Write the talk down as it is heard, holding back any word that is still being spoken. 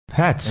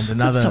Hats. And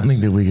another That's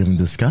something that we haven't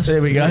discussed.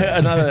 There we go.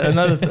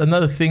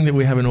 Another thing that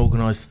we haven't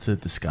organised to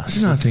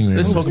discuss. Let's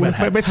talk about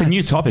hats. It's a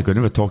new topic. We've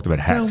never talked about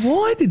Now, hats.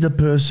 why did the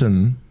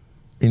person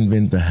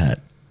invent the hat?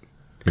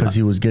 Because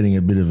he was getting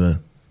a bit of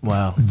a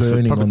Wow.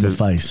 burning on the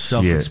face.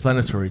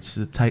 Self-explanatory. It's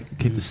to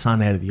keep the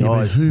sun out of the Yeah, but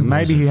eyes. who was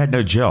Maybe it? he had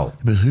no gel.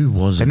 But who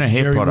was it? And no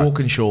hair Jerry product.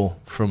 Walkinshaw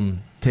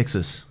from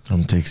Texas.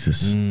 From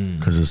Texas.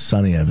 Because it's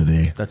sunny over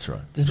there. That's right.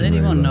 Does It's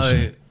anyone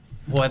very know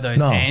why those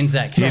No.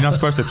 Anzac You're not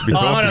hats- supposed to be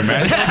talking,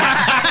 man.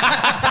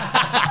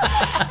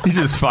 You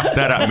just fucked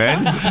that up,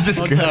 man. Just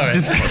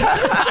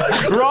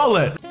Roll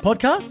it.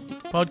 Podcast?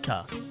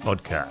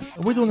 podcast.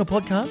 Are we doing a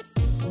podcast?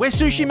 We're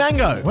Sushi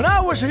Mango. When I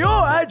was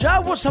your age, I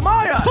was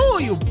Samaya. Oh,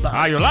 you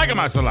Ah, you like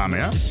my salami,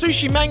 huh?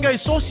 Sushi Mango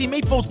Saucy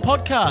Meatballs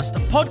Podcast. A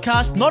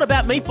podcast not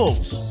about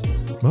meatballs.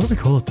 What do we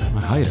call it then?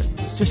 I hate it.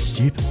 It's just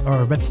stupid. All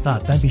right, let's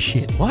start. Don't be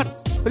shit. What?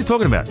 What are you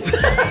talking about?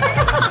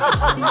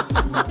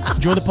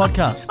 Enjoy the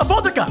podcast. A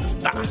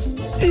podcast.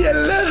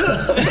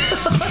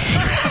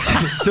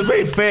 To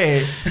be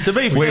fair,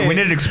 We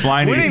didn't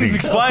explain we anything. didn't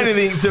explain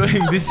anything to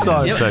him this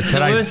time. Yeah, So the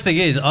today's- worst thing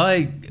is,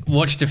 I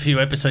watched a few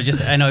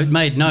episodes and I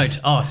made note.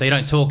 Oh, so you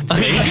don't talk to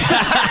me.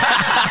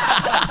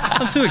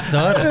 I'm too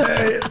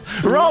excited.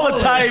 Roll the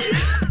tape.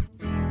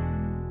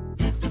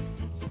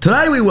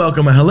 Today we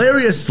welcome a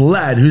hilarious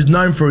lad who's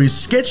known for his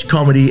sketch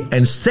comedy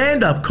and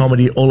stand-up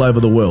comedy all over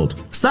the world.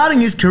 Starting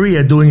his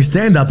career doing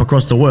stand-up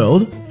across the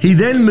world, he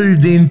then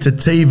moved into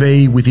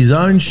TV with his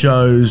own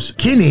shows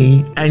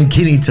Kinne and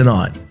Kinne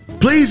Tonight.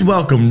 Please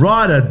welcome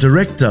writer,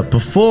 director,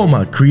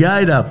 performer,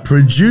 creator,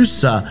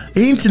 producer,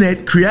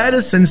 internet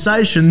creator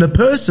sensation, the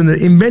person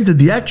that invented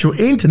the actual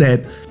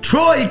internet,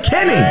 Troy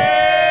Kinne.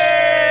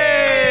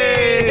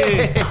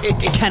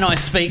 Can I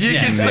speak now?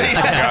 can speak.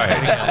 Okay.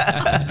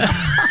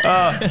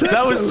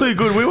 That was too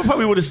good. We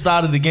probably would have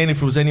started again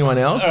if it was anyone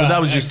else, but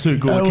that was just too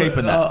good. We're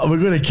keeping that. We're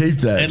going to keep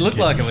that. It looked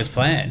like it was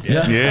planned.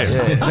 Yeah.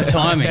 The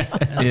timing.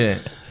 Yeah.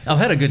 I've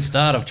had a good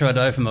start. I've tried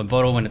to open my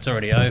bottle when it's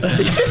already open.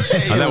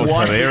 Oh, that was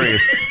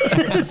hilarious.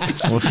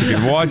 I was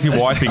thinking, why is he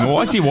wiping?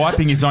 Why is he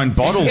wiping his own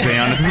bottle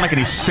down? It doesn't make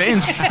any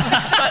sense.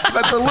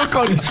 But the look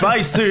on his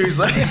face too, he's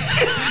like,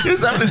 he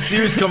was having a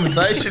serious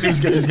conversation. He was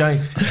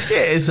going,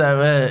 yeah, so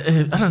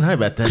I don't know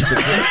about that.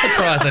 I'm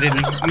surprised I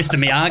didn't Mr.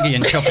 Miyagi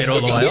and chop it all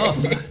the way off.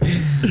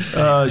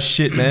 Oh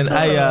shit, man!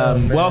 Hey,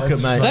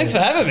 welcome, mate. Thanks for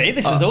having me.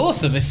 This is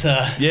awesome. It's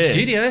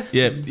studio.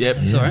 Yep.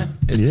 Sorry.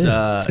 It's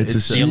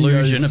it's the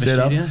illusion of a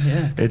setup. studio.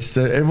 Yeah. It's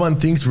everyone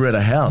thinks we're at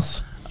a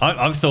house.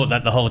 I've thought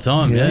that the whole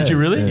time. Yeah. Yeah. Did you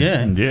really?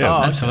 Yeah. Yeah.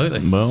 Oh, absolutely.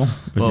 Well,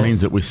 it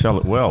means that we sell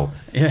it well.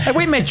 Yeah. Hey,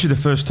 we met you the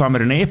first time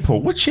at an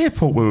airport. Which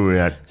airport were we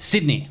at?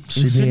 Sydney.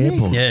 Sydney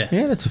Airport. Yeah.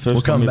 Yeah, that's the first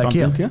We'll time come we back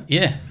bumped here. into you.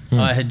 Yeah.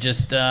 I had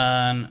just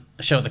done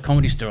a show at the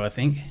Comedy Store, I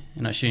think,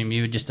 and I assume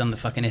you had just done the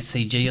fucking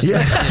SCG or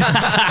Yeah. something.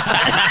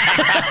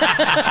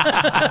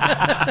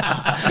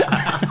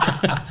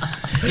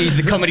 Use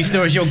the Comedy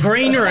Store as your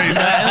green room,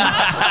 man.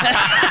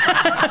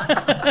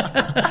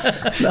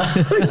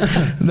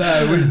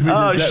 No, we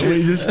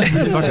just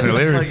Fucking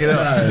hilarious.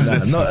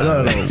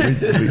 no.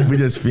 We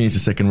just finished the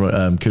second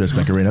Kudos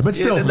Macarena, but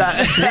still. Shut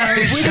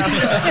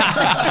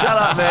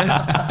up,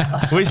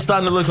 man. We're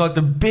starting to look like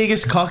the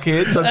biggest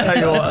cockheads. I'll tell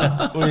you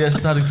what. We are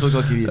starting to look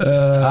like idiots.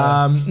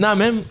 No,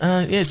 man.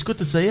 It's good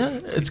to see you.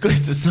 It's good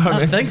to see you,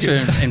 man. Thanks for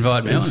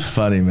inviting me on. It's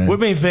funny, man. We've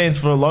been fans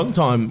for a long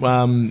time,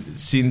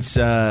 since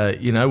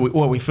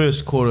we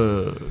first caught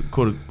a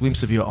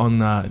glimpse of you on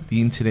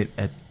the internet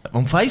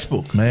on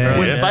Facebook. Man.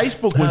 When Yeah.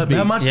 Facebook was big.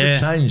 How much Yeah. it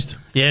changed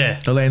Yeah.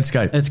 the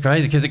landscape? It's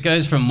crazy because it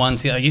goes from one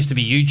thing. It used to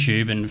be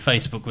YouTube and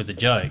Facebook was a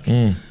joke.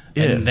 Yeah.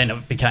 And then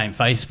it became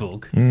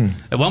Facebook.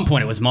 At one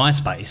point it was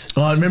MySpace.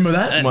 Oh, I remember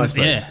that. And,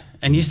 MySpace. Yeah.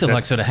 And you used to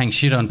like sort of hang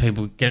shit on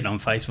people getting on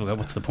Facebook. Like,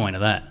 what's the point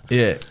of that?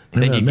 Yeah.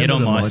 Then I you get on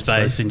remember the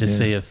MySpace and just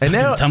see a And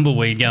now- fucking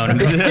tumbleweed going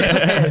across.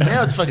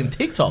 Now it's fucking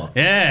TikTok.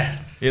 Yeah.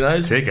 You know,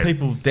 it's Take it.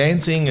 people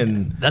dancing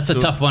and That's a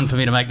tough one for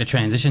me to make the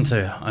transition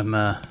to. I'm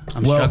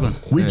struggling.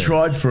 We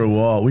tried for a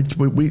while. We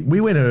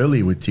went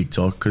early with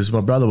TikTok because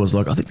my brother was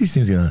like, I think this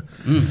thing's gonna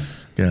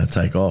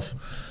take off.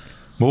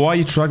 Well, why are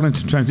you struggling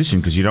to transition?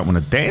 Because you don't want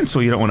to dance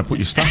or you don't want to put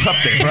your stuff up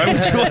there, bro?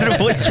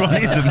 Which one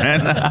is it,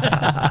 man?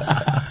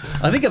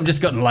 I think I've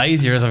just gotten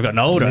lazier as I've gotten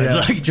older. Yeah.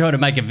 It's like trying to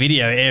make a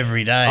video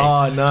every day.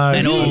 Oh, no.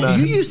 And all-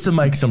 You used to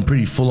make some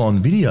pretty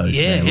full-on videos,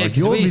 Yeah, man. yeah, Like 'cause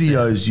your we used to-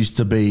 videos used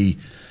to be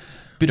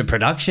Bit of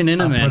production in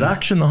them.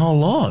 production, the whole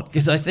lot.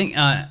 Because I think,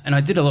 and I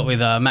did a lot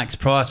with Max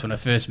Price when I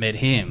first met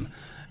him,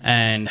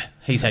 and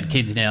he's had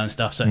kids now and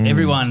stuff. So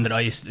everyone that I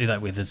used to do that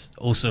with has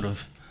all sort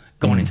of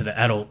gone into the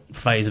adult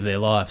phase of their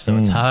life. So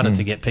it's harder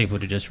to get people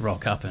to just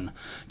rock up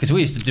because we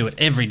used to do it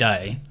every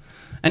day.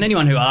 And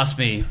anyone who asked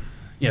me,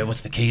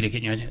 what's the key to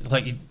getting it's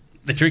like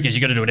the trick is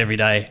you got to do it every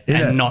day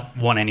and not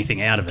want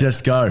anything out of it.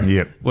 Just go.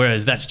 Yep.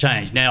 Whereas that's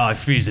changed. Now I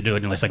refuse to do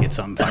it unless I get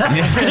something.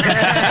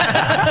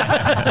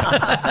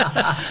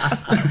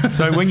 So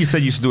So when you said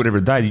you used to do it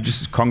every day,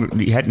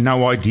 you had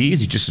no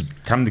ideas. You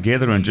just come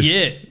together and just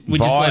we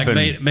just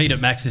like meet at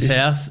Max's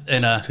house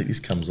and I think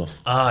this comes off.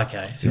 oh,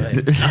 okay, sweet.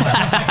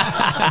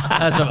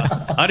 I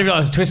didn't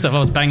realise it was twist off. I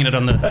was banging it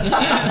on the.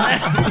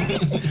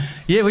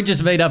 Yeah, we'd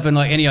just meet up and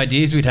like any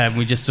ideas we'd have,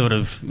 we just sort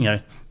of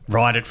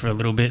write it for a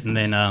little bit, and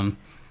then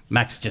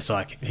Max just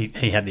like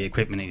he had the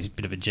equipment. He's a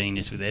bit of a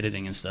genius with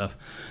editing and stuff.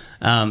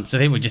 So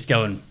then we'd just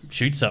go and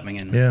shoot something.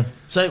 And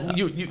So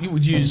you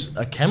would use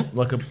a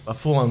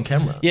full-on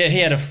camera? yeah, he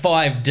had a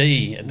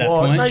 5D at that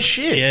point. No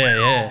shit.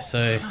 Yeah.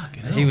 So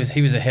he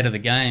was ahead of the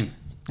game.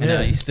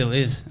 Yeah. He still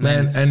is.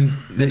 Man, and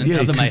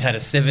another mate had a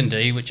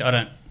 7D, which I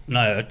don't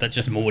know. That's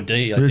just more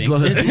D, I think. It's more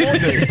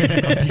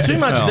D. Too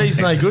much D's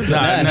no good.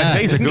 No,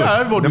 D's are good. No,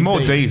 overboard the with more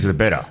D. D's, the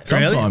better.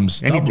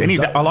 sometimes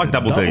I like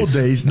double D's.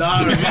 Double D's.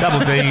 No,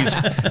 Double D's.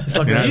 It's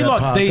like you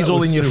like D's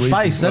all in your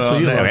face. That's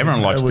what you like.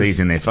 Everyone likes D's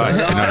in their face.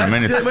 You know what I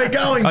mean? We're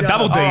going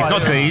Double D's,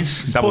 not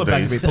D's. Double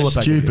D's.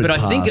 Stupid. But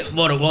I think path.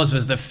 what it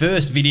was the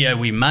first video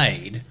we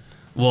made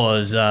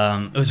was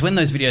it was when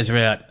those videos were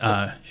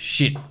out.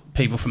 Shit,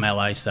 people from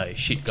LA say,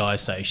 shit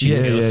guys say,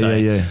 shit girls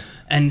say. Yeah.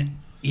 And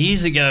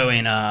years ago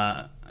in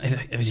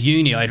it was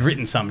uni, I'd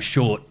written some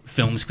short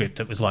film script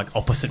that was like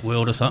Opposite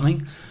World or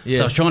something. Yes.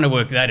 So I was trying to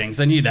work that in because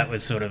I knew that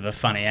was sort of a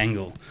funny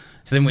angle.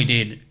 So then we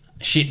did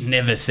Shit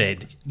Never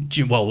Said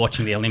while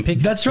watching the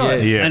Olympics. That's right.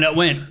 Yes. Yeah. And it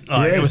went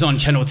it was on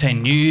Channel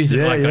 10 News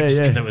just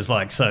because it was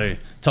like so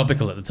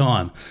topical at the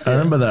time. I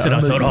remember that. So I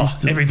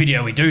thought, every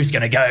video we do is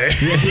going to go.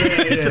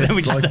 So then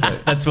we just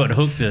that's what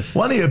hooked us.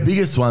 One of your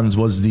biggest ones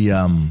was the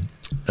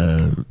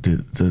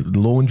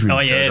laundry. Oh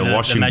yeah, the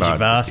washing magic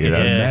basket.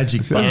 Yeah, Yeah,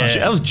 magic basket.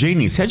 That was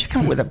genius. How'd you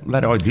come up with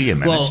that idea,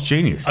 man? Well, That's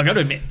genius. I got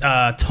to admit,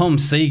 Tom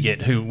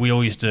Seagate, who we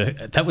all used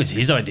to, that was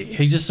his idea.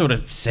 He just sort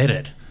of said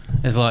it.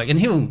 It's like, and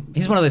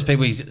he's one of those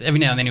people. Every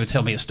now and then he would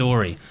tell me a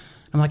story.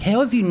 I'm like, how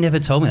have you never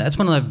told me that? That's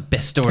one of the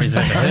best stories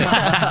I've ever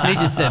heard. And he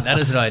just said that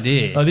as an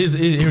idea. Oh,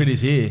 here it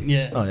is here.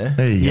 Yeah. Oh, yeah.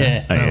 There you go.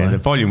 Yeah. The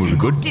volume would be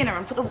good. Dinner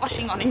and put the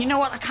washing on, and you know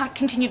what? I can't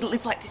continue to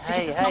live like this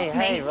because it's not me.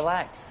 Hey,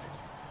 relax.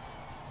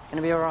 It's going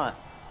to be all right.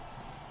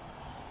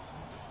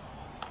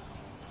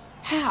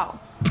 How?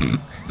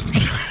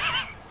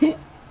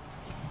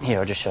 Here,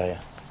 I'll just show you.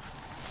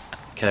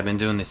 Okay, I've been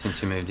doing this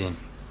since we moved in.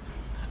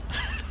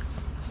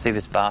 See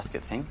this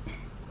basket thing?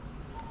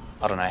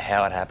 I don't know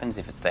how it happens,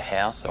 if it's the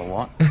house or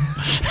what. But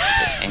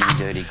any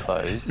dirty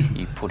clothes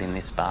you put in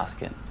this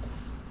basket,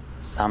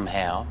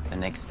 somehow the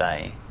next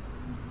day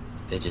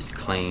they're just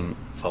clean,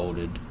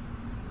 folded,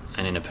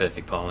 and in a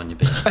perfect pile on your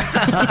bed.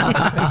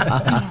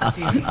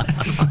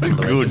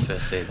 Good.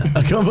 First either.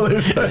 I can't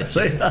believe It that. just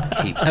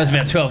keeps That was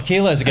about 12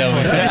 kilos ago.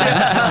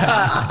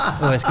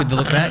 Always good to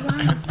look back.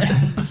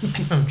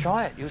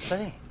 Try it, you'll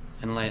see.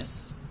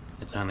 Unless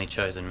it's only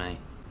chosen me.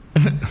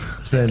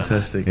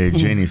 Fantastic. Yeah,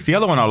 genius. The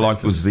other one I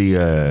liked was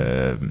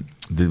the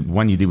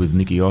one you did with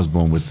Nicky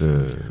Osborne with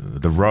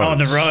the rose. Oh,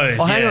 the rose.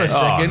 Oh, hang on a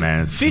second. Oh,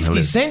 man, it's 50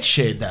 hilarious. Cent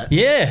shared that.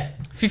 Yeah.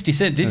 50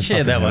 Cent did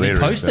share that one. He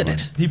hilarious, posted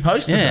that it. He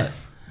posted Yeah. that.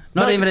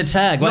 Not even a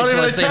tag. Wait Not till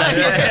even I a see tag.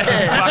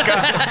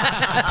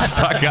 that.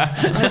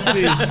 Fucker. That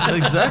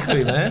is-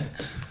 exactly, man.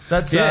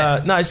 That's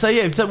no. So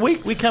yeah, so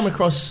we come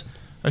across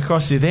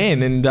you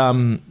then,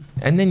 and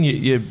then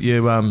you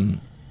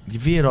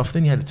veered off.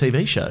 Then you had a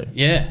TV show.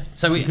 Yeah.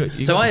 So You got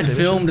I the had TV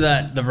filmed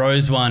the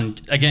Rose one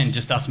again,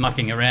 just us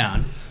mucking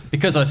around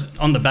because I was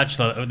on The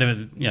Bachelor.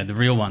 The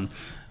real one.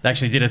 They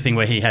actually did a thing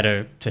where he had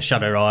to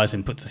shut her eyes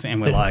and put the thing.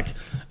 And we're like,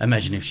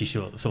 imagine if she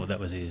thought that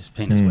was his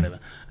penis, whatever.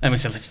 And we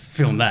said, let's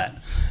film that.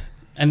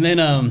 And then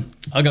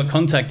I got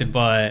contacted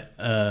by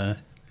the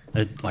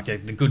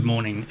Good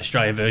Morning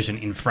Australia version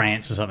in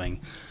France or something,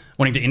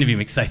 wanting to interview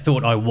me because they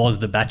thought I was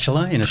the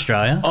Bachelor in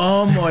Australia.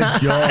 Oh my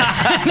god!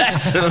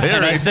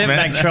 And I sent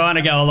back trying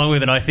to go along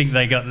with it. I think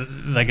they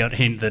got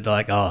hint that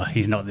like, oh,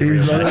 he's not the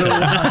real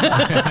Bachelor.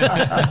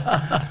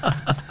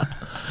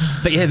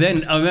 But yeah,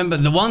 then I remember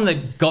the one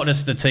that got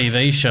us the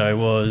TV show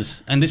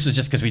was, and this was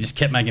just because we just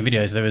kept making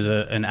videos. There was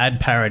an ad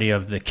parody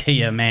of the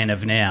Kia Man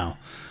of Now,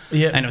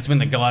 and it was when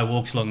the guy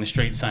walks along the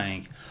street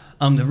saying,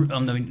 I'm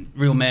the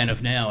real man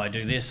of now. I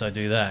do this, I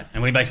do that.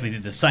 And we basically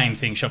did the same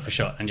thing shot for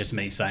shot and just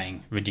me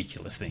saying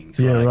ridiculous things.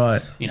 Yeah, like,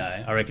 right. You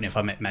know, I reckon if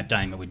I met Matt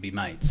Damon, we'd be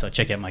mates. So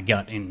check out my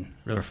gut in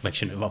the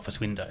reflection of office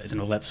windows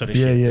and all that sort of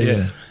shit.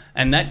 Yeah.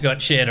 And that got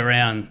shared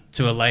around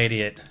to a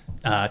lady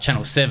at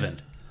Channel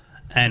 7.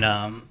 And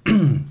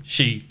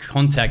she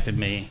contacted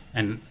me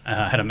and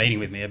had a meeting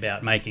with me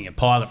about making a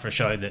pilot for a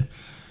show that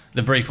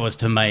the brief was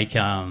to make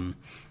the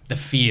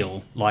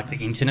feel like the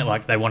internet,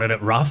 like they wanted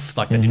it rough,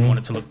 like they didn't want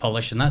it to look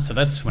polished and that. So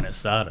that's when it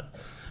started.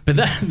 But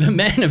the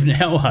Man of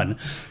Now one,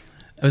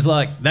 it was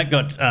like that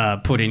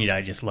got put in,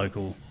 just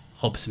local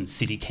Hobson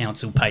City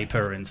Council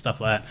paper and stuff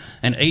like that.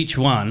 And each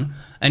one,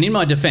 and in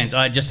my defence,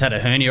 I just had a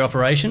hernia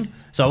operation,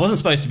 so I wasn't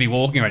supposed to be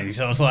walking or anything.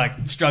 So I was like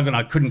struggling.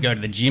 I couldn't go to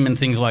the gym and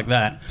things like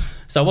that.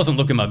 So I wasn't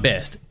looking my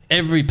best.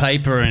 every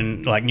paper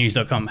and like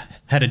news.com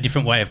had a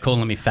different way of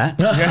calling me fat.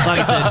 Like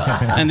I said,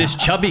 and this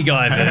chubby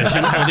guy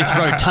version or this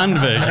rotund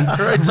version.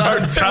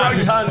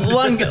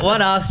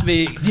 One asked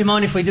me, do you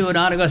mind if we do an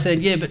article? I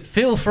said, yeah, but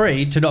feel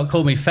free to not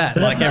call me fat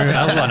like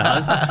everyone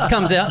does.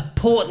 Comes out,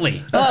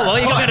 portly. Oh, well,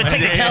 you got me to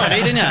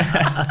technicality, didn't you?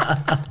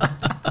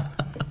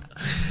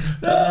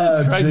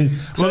 Crazy.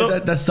 So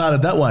that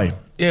started that way.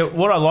 Yeah,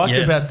 what I liked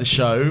about the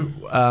show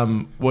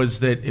was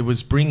that it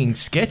was bringing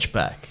sketch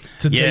back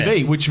to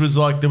TV, which was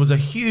like there was a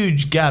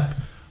huge gap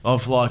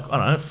of like, I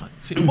don't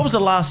know, what was the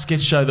last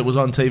sketch show that was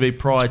on TV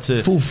prior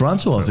to... Full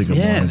Frontal, I think it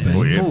might have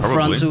been. Full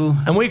Frontal.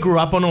 And we grew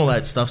up on all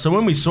that stuff, so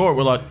when we saw it,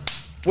 we're like,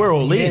 we're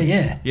all in.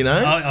 Yeah. You know?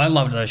 I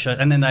loved those shows.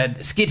 And then they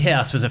had Skid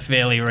House was a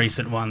fairly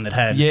recent one that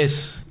had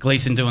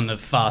Gleason doing the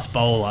fast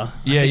bowler.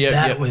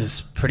 That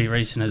was pretty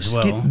recent as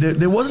well.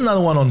 There was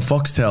another one on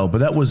Foxtel, but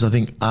that was, I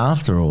think,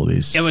 after all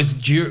this. It was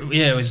we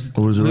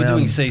were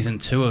doing season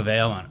 2 of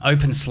our one.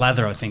 Open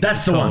Slather, I think.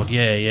 That's the one.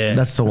 Yeah.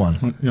 That's the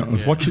one. I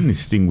was watching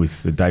this thing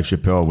with Dave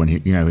Chappelle when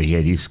he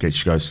had his sketch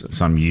shows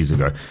some years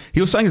ago. He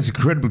was saying it's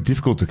incredibly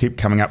difficult to keep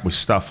coming up with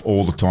stuff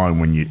all the time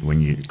when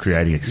you're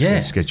creating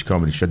a sketch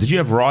comedy show. Did you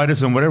have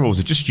writers and whatever? Or was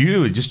it just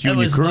you? And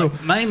your crew?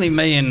 Like mainly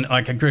me and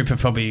like a group of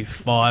probably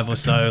 5 or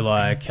so,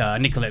 like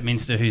Nicolette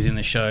Minster, who's in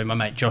the show, my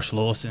mate Josh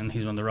Lawson,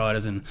 he's one of the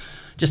writers, and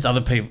just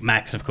other people,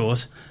 Max, of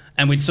course.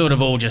 And we'd sort of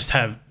all just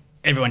have,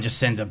 everyone just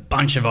sends a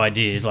bunch of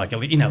ideas, like,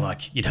 you know,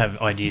 like you'd have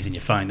ideas in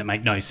your phone that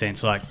make no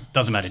sense, like,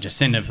 doesn't matter, just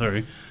send them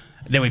through.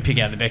 Then we pick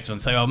out the best one,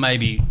 say, oh,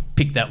 maybe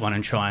pick that one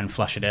and try and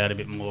flush it out a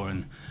bit more.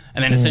 And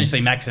then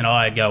essentially Max and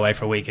I'd go away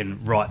for a week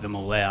and write them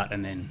all out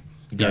and then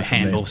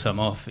handball some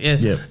off.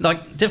 Yeah.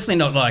 Like, definitely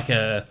not like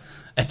a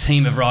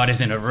team of writers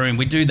in a room.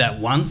 We do that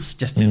once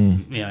just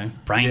to,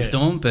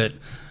 brainstorm, but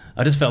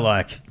I just felt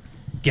like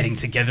getting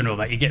together and all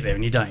that, you get there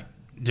and you don't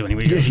do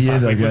anything. We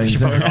should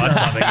probably write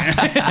something.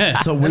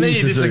 So and then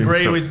you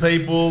disagree with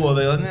people, or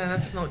they're like, "No,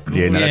 that's not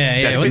good."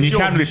 And you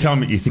can't really tell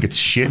them you think it's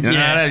shit.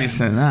 You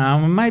say,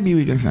 "No, maybe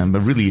we can."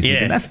 But really, you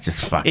think that's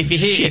just fucking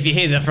shit. If you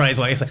hear that phrase,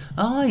 like, it's like,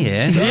 "Oh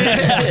yeah,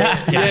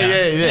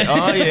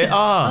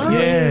 oh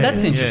yeah,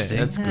 that's interesting.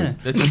 That's good.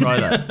 Let's try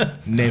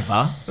that."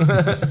 Never.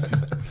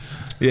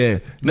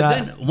 But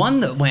then one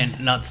that went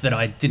nuts that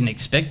I didn't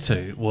expect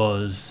to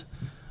was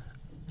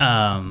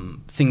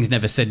Things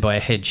Never Said by a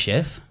Head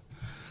Chef.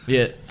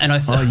 Yeah. And I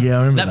thought I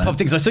remember that popped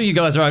in because I saw you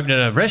guys are opening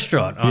a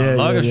restaurant on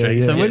Logo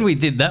Street. So when we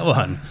did that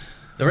one,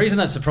 the reason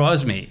that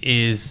surprised me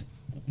is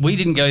we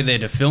didn't go there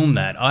to film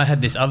that. I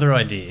had this other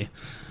idea.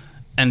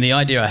 And the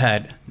idea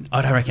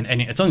I don't reckon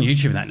it's on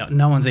YouTube and that.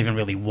 No one's even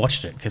really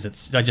watched it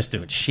because I just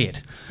do it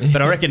shit.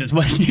 But I reckon it's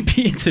what you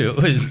appeared to.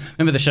 It was,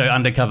 remember the show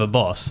Undercover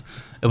Boss?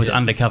 It was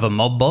Undercover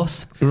Mob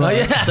Boss.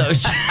 Right. So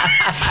it's just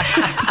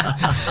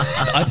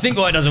I think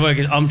why it doesn't work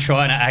is I'm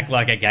trying to act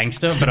like a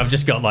gangster, but I've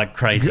just got like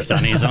crazy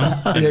sunnies on.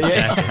 And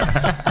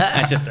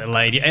it's just a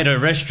lady at a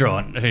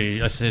restaurant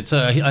who I said, so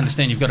I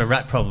understand you've got a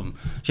rat problem.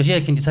 She goes, yeah,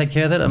 can you take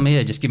care of that? I'm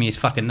here, just give me his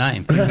fucking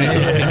name. Sort of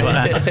things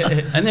like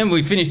that. And then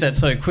we finished that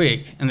so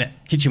quick and the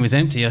kitchen was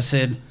empty. I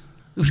said,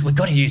 we've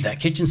got to use that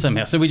kitchen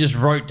somehow. So we just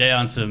wrote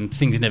down some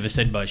things never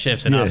said by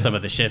chefs and asked some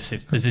of the chefs,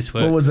 does this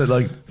work? What was it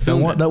like? They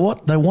want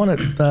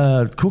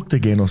it cooked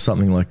again or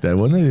something like that,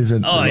 wasn't it?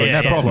 Isn't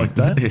stuff like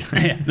that?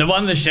 The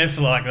one the chefs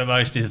like the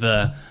most is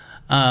the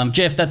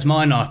Jeff, that's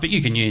my knife, but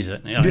you can use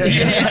it.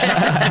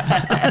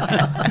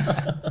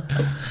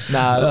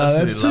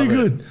 That's too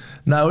good.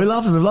 No, we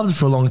loved it. We've loved it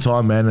for a long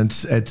time, man.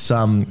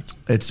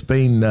 It's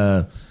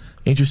been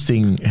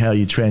interesting how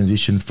you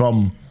transition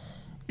from,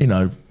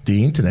 the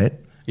internet.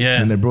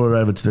 Yeah. And they brought it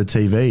over to the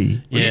TV.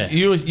 Yeah.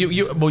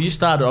 You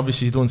started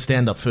obviously doing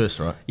stand-up first,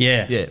 right?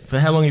 Yeah. Yeah. For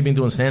how long have you been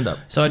doing stand-up?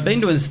 So I'd been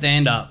doing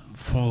stand-up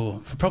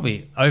for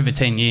probably over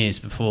 10 years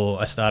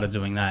before I started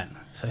doing that.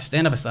 So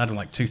stand-up I started in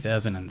like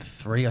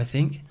 2003, I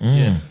think.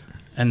 Yeah.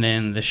 And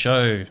then the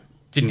show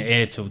didn't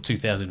air till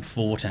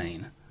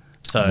 2014.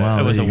 So Wow,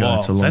 it was a there you go. while.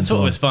 It's a long That's what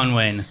time. was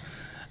fun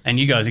and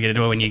you guys get to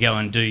do it when you go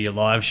and do your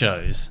live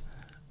shows.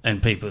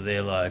 And people,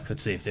 they're like,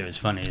 let's see if they're as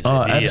funny as their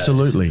videos.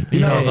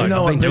 Absolutely. I was like,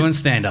 I've been doing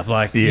stand-up.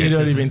 Like, You've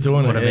already been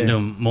doing it. I've been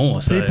doing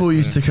more. So. People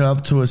used to come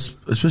up to us,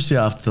 especially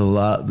after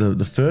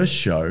the first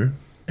show,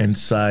 and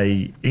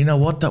say, you know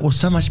what, that was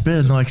so much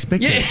better than I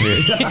expected. I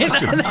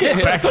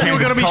thought you were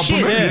going to be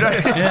shit.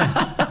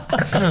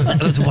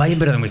 It was way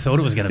better than we thought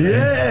it was going to be.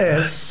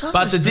 Yeah.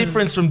 But the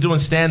difference from doing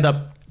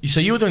stand-up, so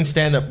you were doing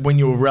stand-up when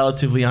you were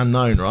relatively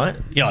unknown, right?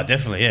 Yeah,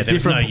 definitely. Yeah, there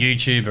was no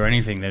YouTube or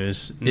anything. There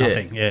was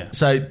nothing. Yeah.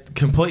 So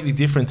completely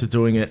different to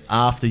doing it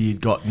after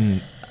you'd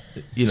gotten,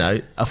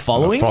 a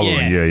following.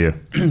 Yeah.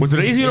 Was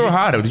it easier or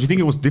harder? Did you think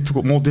it was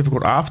more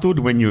difficult afterward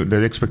when the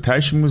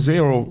expectation was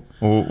there, or?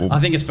 I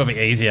think it's probably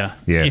easier.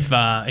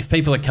 Yeah. If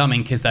people are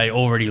coming because they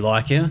already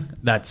like you,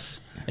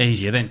 that's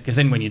easier then. Because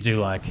then when you do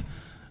like.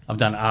 I've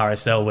done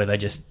RSL where they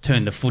just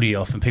turn the footy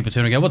off and people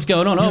turn and go, what's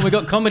going on? Oh, we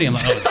got comedy. I'm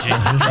like, oh,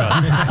 Jesus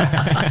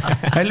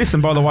Christ. Hey, listen,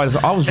 by the way, and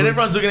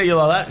everyone's looking at you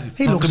like that.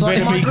 He looks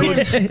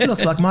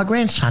like my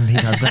grandson. He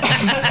does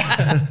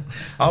that.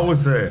 I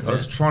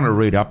was trying to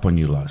read up on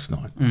you last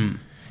night.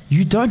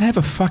 You don't have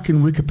a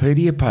fucking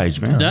Wikipedia page,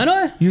 man. Don't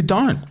I? You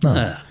don't.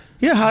 No.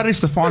 You know how hard it is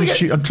to find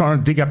shit. I'm trying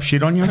to dig up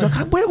shit on you. I was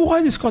like,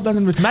 why this guy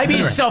doesn't... Maybe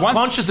he's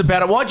self-conscious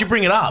about it. Why'd you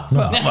bring it up?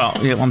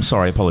 Well, yeah, I'm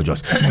sorry. I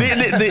apologise.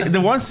 The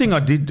one thing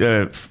I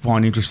did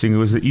find interesting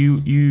was that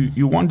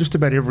you won just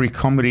about every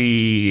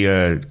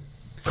comedy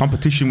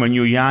competition when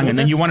you were young, and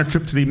then you won a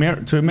trip to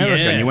America,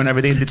 and you went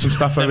over there and did some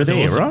stuff over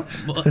there, awesome. right?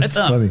 Well, That's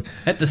funny.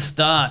 At the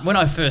start, when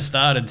I first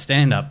started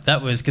stand-up,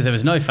 that was because there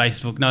was no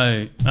Facebook,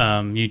 no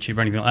YouTube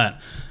or anything like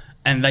that,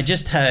 and they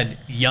just had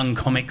young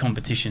comic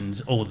competitions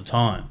all the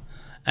time.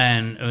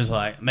 And it was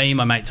like me and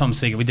my mate Tom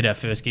Seeger, we did our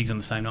first gigs on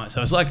the same night. So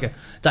it was like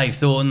Dave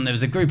Thornton. There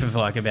was a group of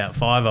like about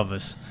 5 of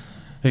us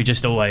who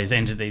just always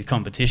entered these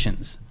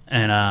competitions.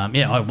 And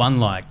I won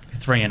like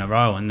 3 in a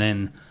row. And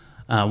then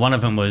one of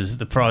them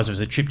the prize was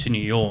a trip to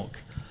New York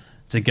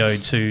to go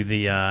to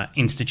the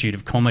Institute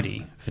of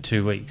Comedy for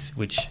 2 weeks,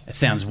 which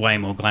sounds way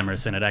more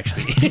glamorous than it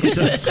actually is.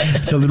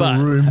 It's a little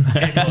room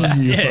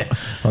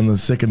on the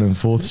 2nd and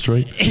 4th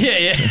Street.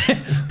 Yeah.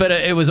 But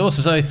it was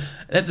awesome. So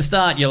at the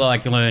start, you're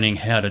like learning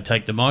how to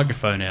take the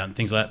microphone out and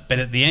things like that. But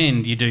at the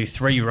end, you do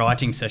 3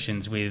 writing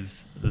sessions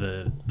with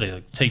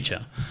the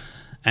teacher.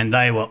 And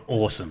they were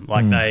awesome.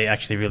 Like they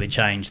actually really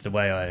changed the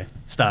way I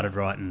started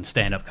writing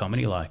stand-up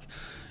comedy. Like,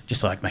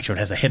 just like make sure it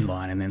has a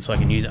headline, and then so I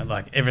can use it.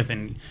 Like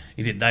everything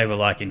he did, they were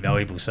like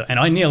invaluable. So, and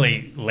I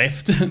nearly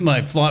left.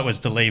 My flight was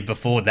to leave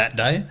before that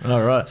day.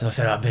 All right. So I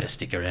said, I better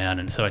stick around,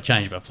 and so I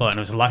changed my flight, and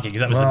I was lucky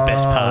because that was the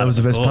best part. That was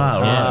the best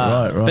part.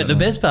 Right. But the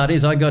best part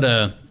is I got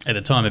at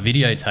the time a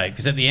videotape,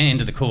 because at the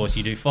end of the course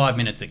you do 5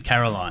 minutes at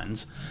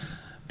Caroline's,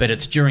 but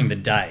it's during the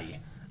day.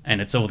 And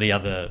it's all the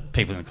other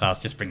people in the class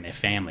just bring their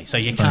famy. So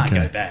you can't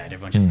go bad.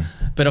 Everyone just...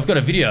 But I've got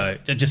a video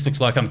that just looks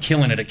like I'm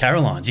killing it at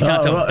Caroline's. You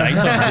can't tell it's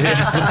daytime. It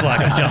just looks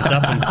like I jumped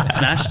up and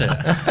smashed it.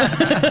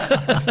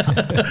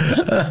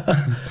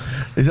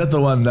 Is that the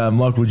one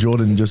Michael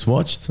Jordan just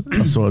watched?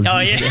 I saw it. Oh,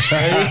 yeah.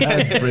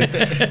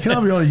 Can I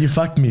be honest? You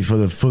fucked me for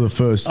the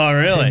first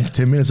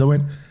 10 minutes. I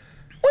went...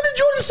 When did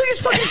Jordan see his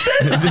fucking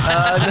stand?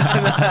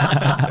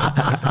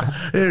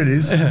 There it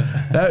is.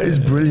 That is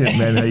brilliant,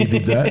 man, how you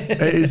did that.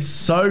 It is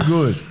so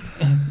good.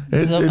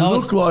 It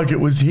looked like it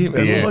was him.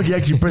 It looked like he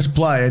actually pressed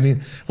play and he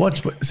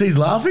watch. See, he's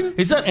laughing.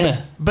 Is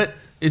that? But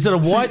is it a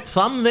white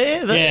thumb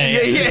there?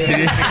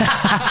 Yeah.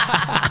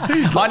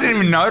 I didn't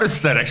even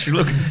notice that, actually.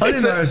 Look, I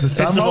didn't notice the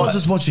thumb. I was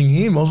just watching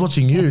him. I was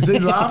watching you. See,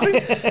 he's laughing.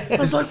 I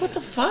was like, what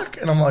the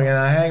fuck? And I'm like,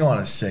 hang on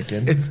a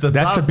second. That's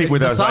the bit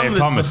with Isaiah Thomas.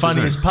 That's the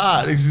funniest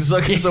part. It's just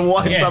like it's a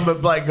white thumb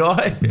but black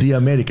guy. The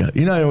America.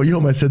 You know, you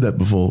almost said that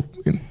before.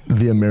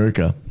 The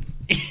America.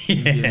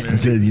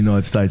 Instead of the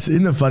United States.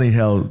 Isn't it funny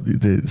how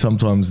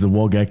sometimes the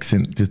WOG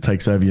accent just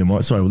takes over your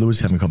mind? Sorry, we were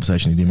just having a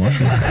conversation with you, Mike.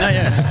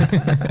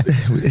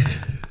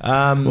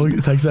 Well,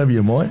 it takes over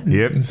your mind.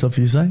 Yep. And stuff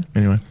you say.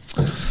 Anyway,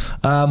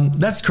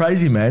 that's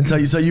crazy, man. So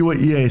you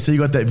were so you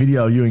got that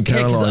video of you and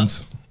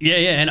Caroline's.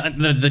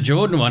 And the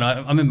Jordan one,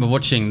 I remember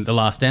watching the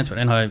Last Dance one,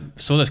 and I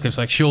saw those clips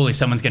like, surely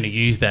someone's going to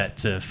use that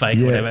to fake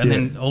whatever. And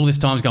then all this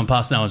time's gone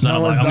past, and I was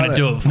I'm going to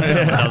do it before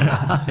someone does it.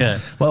 Yeah.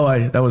 By the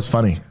way, that was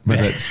funny. But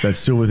that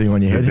silver thing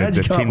on your head. How'd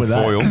you come up with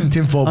that?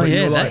 Tin foil. Oh,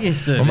 yeah, that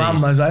used to my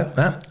mum was like,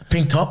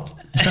 pink top.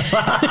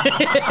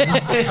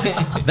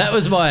 That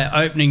was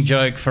my opening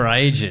joke for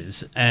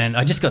ages, and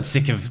I just got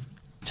sick of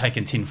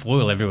taking tin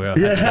foil everywhere I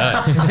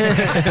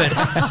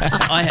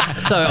had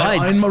to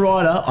go. In my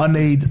rider, I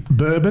need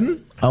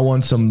bourbon. I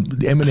want some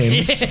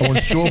M&Ms. I want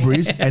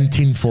strawberries and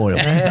tin foil.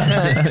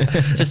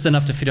 Just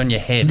enough to fit on your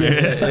head.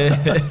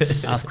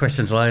 Ask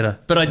questions later.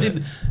 But I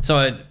did.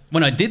 So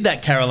when I did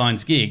that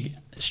Caroline's gig,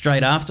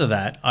 straight after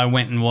that, I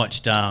went and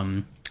watched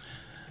a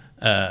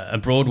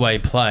Broadway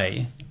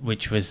play,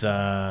 which was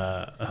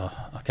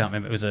I can't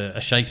remember. It was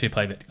a Shakespeare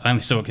play, but I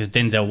only saw it because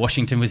Denzel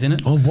Washington was in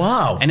it. Oh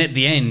wow! And at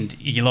the end,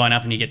 you line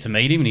up and you get to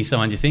meet him, and he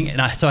signs your thing.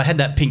 And so I had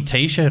that pink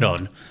T-shirt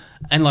on,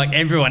 and like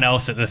everyone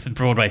else at the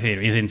Broadway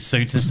theatre is in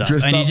suits and stuff,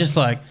 and he just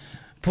like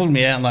pulled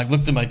me out and like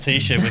looked at my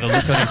T-shirt with a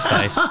look on his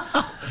face.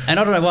 And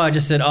I don't know why, I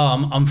just said,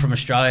 I'm from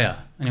Australia.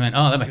 And he went,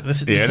 that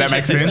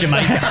makes sense.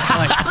 Jamaica.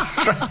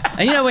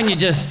 And you know when you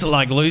just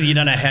like, you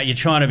don't know how, you're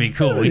trying to be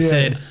cool. He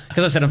said,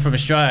 because I said I'm from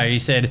Australia, he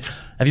said,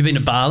 have you been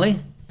to Bali?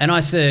 And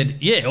I said,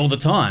 yeah, all the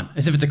time.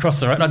 As if it's across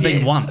the road. I'd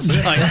been once.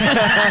 Like,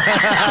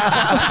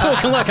 I'm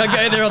talking like I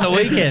go there on the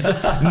weekend.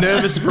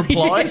 Nervous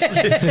replies.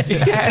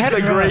 Just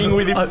agreeing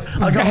with him.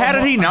 How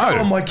did he know? I got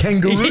on my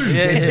kangaroo,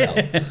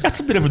 Denzel. That's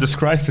a bit of a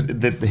disgrace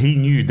that he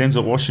knew,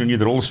 Denzel Washington knew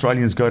that all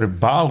Australians go to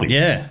Bali.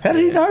 Yeah. How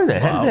did he know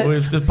that? Well,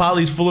 if the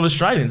Bali's full of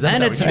Australians.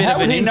 And it's a bit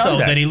of an insult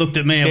that he looked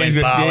at me and went,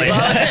 Bali.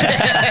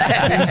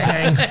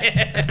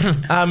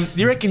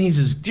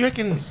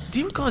 Do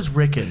you guys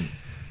reckon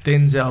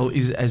Denzel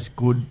is as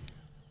good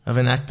of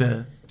an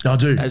actor I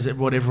do. as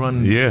what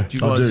everyone... Yeah, do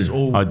you guys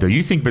all... I do.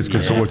 You think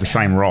it's always the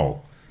same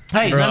role?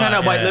 Hey,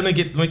 no, wait, let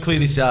me clear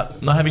this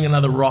up. Not having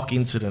another rock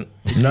incident.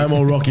 No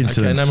more rock Okay,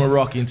 incidents. no more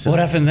Rock incidents. What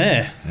happened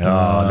there?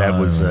 Oh, that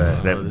was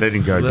that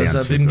didn't go down.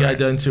 That too didn't go great.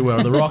 down too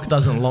well. The Rock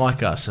doesn't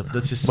like us.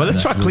 Let's just Well,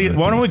 let's try That's clear.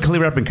 really Why don't we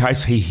clear it up in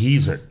case he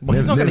hears it? Well,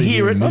 he's not going to Never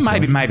hear it. hearing this Well,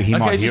 maybe he Okay,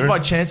 might it's hear just by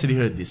it. chance that he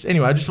heard this.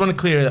 Anyway, I just want to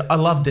clear it. I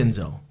love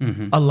Denzel.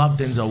 I love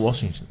Denzel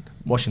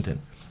Washington.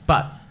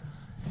 But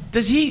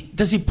does he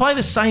play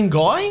the same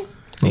guy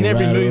in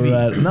every Right, movie?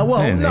 right. No,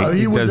 well, Yeah, no,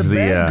 he was does a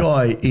bad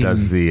guy in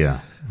does the all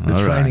right.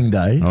 Training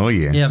Day. Oh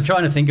yeah. Yeah, I'm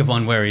trying to think of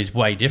one where he's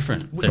way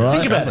different. than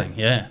Think about Chaplin. it.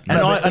 Yeah. And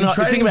No, I but in think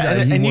Training about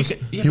Day, it.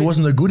 And he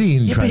wasn't a goodie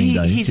in Training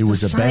Day. He's He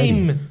was the a baddie.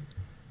 same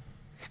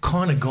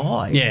kind of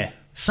guy. Yeah.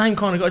 Same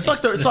kind of guy. It's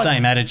like the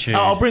same attitude.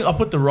 I'll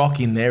put the Rock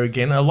in there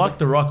again. I like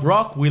the Rock.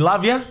 Rock, we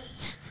love you.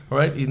 All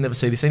right, you never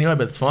see this anyway,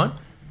 but it's fine.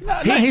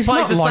 He he's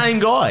plays not the like- same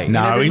guy. in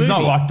No, every he's not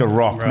movie. like The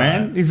Rock, Right.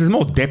 man. There's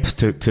more depth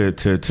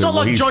to. It's not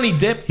like Johnny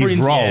Depp, for his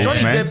instance. roles,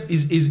 Johnny man. Depp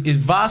is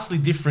vastly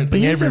different But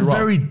in he's every a role.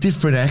 very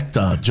different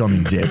actor, Johnny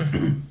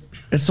Depp.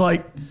 It's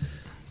like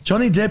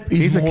Johnny Depp is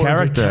He's a more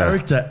character. of a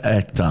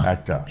character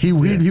actor. He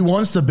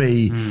wants to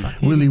be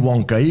Mm. Willy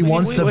Wonka. He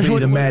wants to be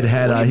the Mad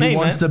Hatter. What do you He mean,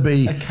 wants man? to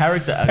be. a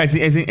character. As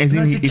in, No, it's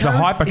a he's a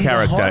hyper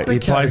character. He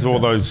plays all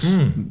those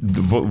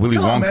Willy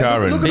Come on, man,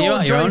 Wonka look and. at all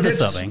You're Johnny onto Depp's-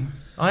 something.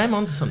 I am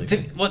onto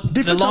something. What the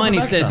Different type line he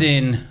of says actor.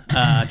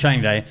 in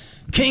Training Day,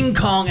 King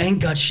Kong ain't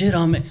got shit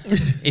on me.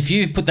 If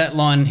you put that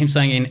line, him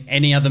saying in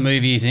any other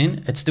movie he's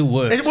in, it still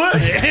works. It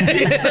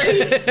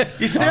works.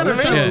 you see what I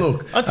Let's have mean? a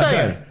look. I'll tell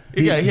Okay.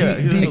 you. Yeah, here.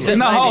 Except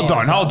No, maybe- hold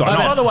on. Oh,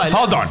 by the way,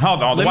 hold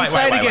on. Let me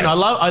say it again. I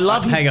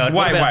love him. Hang on.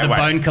 What Wait, about wait, the wait.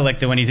 Bone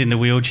Collector when he's in the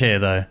wheelchair,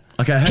 though?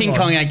 Okay, hang King on.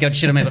 Kong ain't got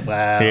shit on me. Like,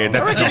 wow. Yeah,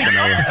 that's not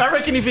gonna. I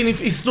reckon if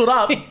he stood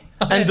up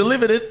and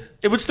delivered it,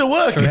 it would still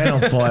work. Man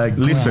on Fire,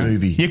 good Listen,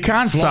 movie. you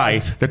can't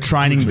Flight. say the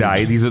Training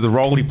Day. The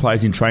role he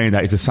plays in Training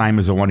Day is the same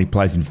as the one he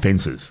plays in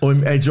Fences.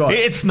 It's right.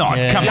 It's not.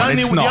 Yeah. Come on,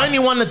 it's The not. only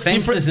one that's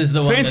Fences different. is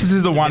the one. Fences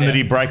is the one that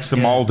he breaks the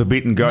mold a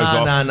bit and goes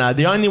off. No.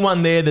 The only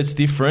one there that's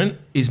different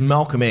is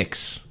Malcolm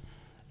X.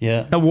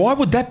 Yeah. Now, why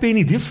would that be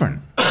any different?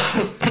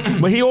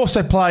 Well, he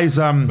also plays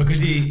Because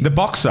he- the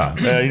boxer.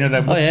 You know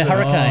that. Oh, yeah,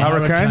 Hurricane.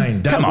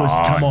 Hurricane. That Come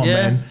come on, Yeah.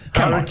 man.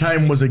 Come on.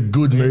 Hurricane was a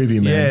good movie,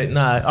 man. Yeah,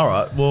 no, all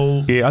right.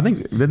 Well, Yeah, I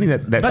think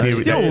that But theory.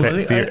 still, that I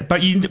think-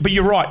 theory. But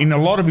you're right. In a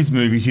lot of his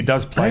movies, he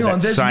does play Hang on,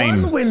 that there's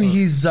same. one when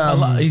he's he's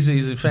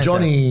a fantastic.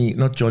 Johnny,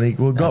 not Johnny.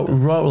 Well,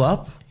 roll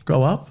up,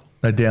 go up,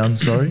 no down.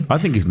 Sorry, I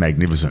think he's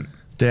magnificent.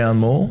 down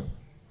more.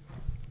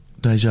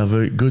 Deja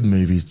Vu, good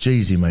movies.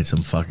 Jeez, he made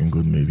some fucking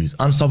good movies.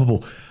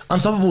 Unstoppable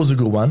was a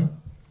good one.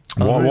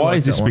 I really Why liked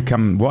is this that one.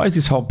 become? Why is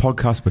this whole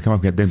podcast become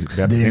about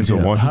Denzel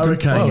Denzel. Washington?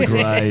 Hurricane,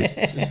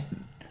 great.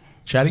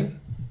 Chatting.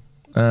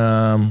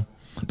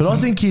 But I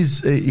think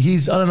he's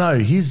I don't know.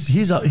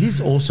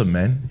 He's awesome,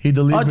 man. He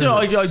delivers. But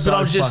I so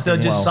was just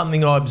fucking well.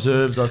 something I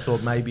observed. I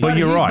thought maybe. But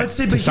you're right, But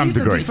see, to but some he's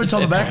a degree. different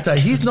type of actor.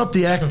 He's not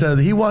the actor.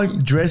 He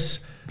won't dress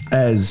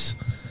as,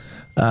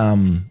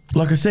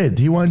 like I said,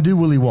 he won't do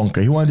Willy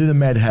Wonka. He won't do the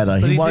Mad Hatter.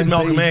 But he won't did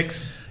Malcolm be,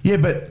 X. Yeah,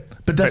 but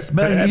that's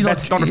But you're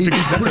that's not a he's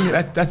fiction.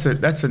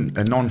 putting- That's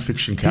a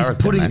non-fiction He's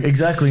character. putting man.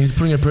 exactly. He's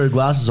putting a pair of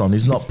glasses on.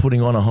 He's not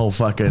putting on a whole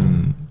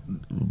fucking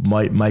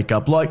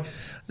makeup. Like,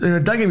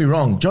 don't get me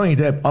wrong, Johnny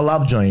Depp. I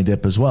love Johnny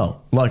Depp as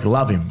well. Like,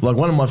 love him. Like,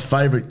 one of my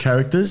favorite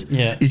characters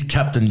is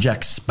Captain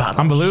Jack Sparrow.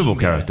 Unbelievable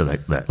character.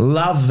 That.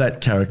 Love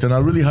that character, and I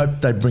really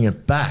hope they bring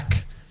it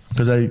back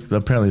because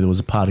apparently there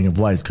was a parting of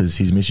ways because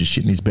his missus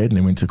shit in his bed and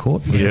they went to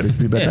court. Yeah. About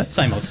Yeah, that.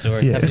 same old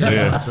story. Yeah.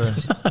 Yeah.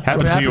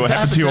 Happened to you.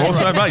 Happened to you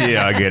also, but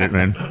yeah, I get it,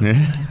 man.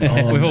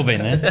 Yeah. We've all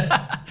been there.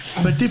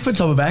 But different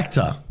type of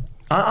actor.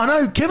 I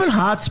know Kevin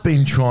Hart's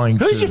been trying.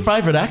 Who's your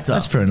favourite actor?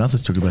 That's fair enough.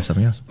 Let's talk about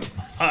something else.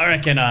 I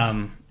reckon,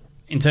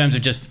 in terms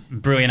of just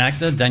brilliant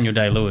actor, Daniel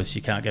Day-Lewis,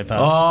 you can't go past.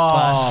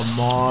 Oh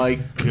my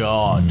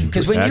god!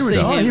 Because when you see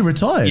Oh, him, he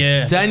retired.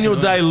 yeah, Daniel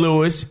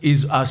Day-Lewis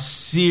is a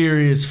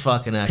serious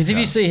fucking actor. Because if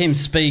you see him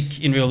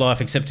speak in real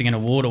life, accepting an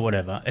award or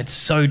whatever, it's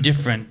so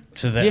different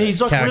to the he's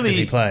like characters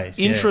really he plays.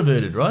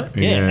 introverted, right?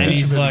 Yeah, Yeah. and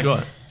he's like,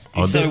 Introverted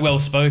he's so well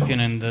spoken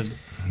and the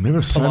There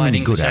are so polite many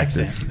English good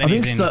accent. actors. Then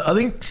he's in- I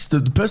think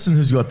the person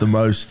who's got the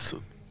most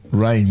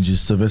range is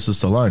Sylvester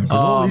Stallone because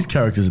all these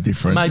characters are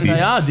different. Mate,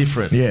 they are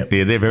different. Yeah.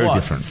 Yeah, they're very What?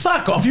 different.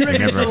 Fuck off! You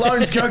reckon Never.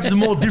 Stallone's characters are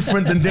more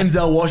different than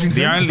Denzel Washington?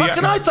 The only,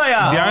 Fucking oath they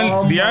are.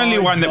 the only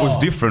my one that was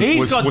God. different He's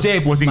was, got was,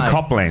 depth, was in mate.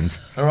 Copland.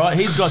 All right,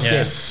 he's got Yeah.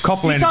 depth.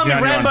 Copland You tell is me the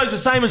only Rambo's one. the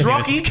same as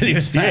Rocky? Because he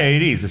was fat. Yeah,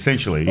 it is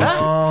essentially. It's-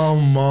 Oh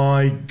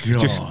my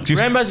god! just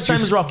Rambo's the same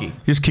as Rocky.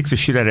 Just kicks the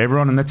shit out of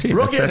everyone, and that's it.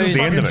 Rocky that's doesn't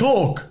the end fucking of it.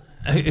 talk.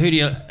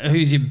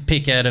 Who's your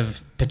pick out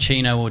of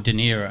Pacino or De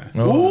Niro?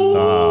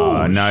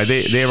 Oh, no,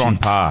 they're on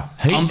par.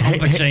 I'm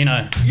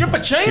Pacino. You're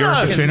Pacino. You're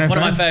a Pacino One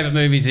of my fan? favourite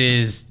movies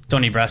is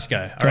Donnie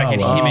Brasco. I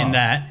reckon wow. him in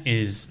that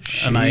is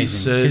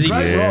amazing Jesus.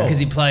 Great role. because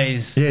he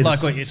plays Yeah, like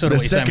the- what you saying the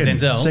with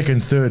Denzel.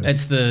 second, third.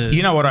 It's the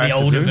You know what I the have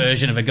to older do?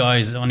 version of a guy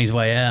who's on his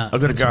way out. I've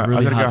got to That's go. a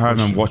really I've got to go hard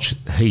home and question.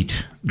 watch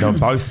Heat. They were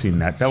both in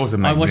that. That was I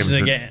amazing. watched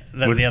it again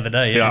the other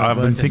day. Yeah, I've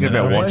been thinking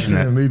about They're watching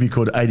in a that. movie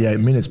called 88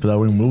 Minutes, but they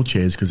were in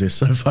wheelchairs because they're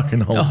so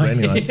fucking old. Oh,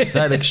 anyway,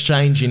 That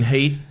exchange in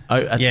Heat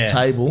at Yeah. the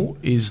table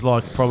is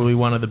like probably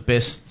one of the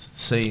best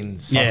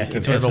scenes Yeah, you can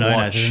it's what it's ever known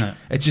watch. as, isn't it?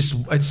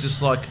 It's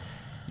just like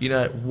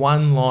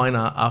one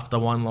liner after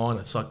one line.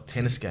 It's like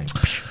tennis game.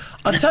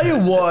 I'll tell you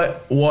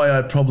why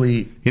I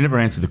probably... You never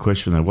answered the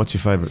question, though. What's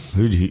your favourite?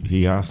 Who did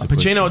he ask the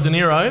question? Pacino or De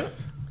Niro?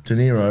 De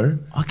Niro.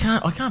 I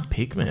can't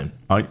pick, man.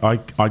 Well,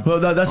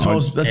 that's what I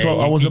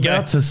was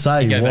about to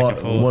say.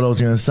 What I was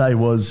going to say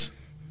was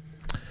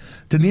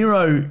De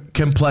Niro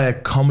can play a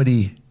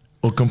comedy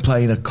or can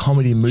play in a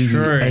comedy movie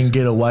and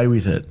get away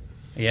with it.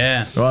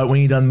 Yeah. Right, when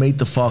he done Meet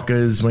the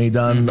Fockers, when he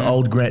done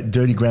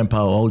Dirty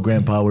Grandpa, Old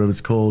Grandpa, whatever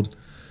it's called,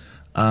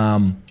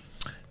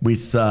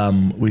 with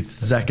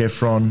Zac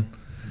Efron.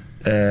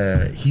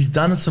 He's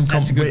done some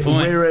comedy.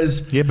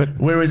 Whereas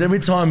every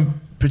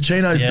time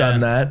Pacino's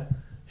done that,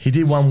 he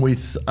did one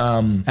with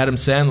Adam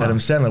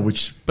Sandler,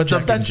 which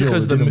that's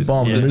because the movie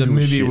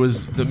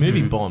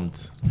bombed.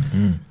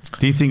 Mm.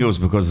 Do you think it was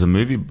because of the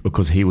movie?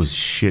 Because he was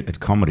shit at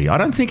comedy? I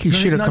don't think he's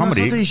shit at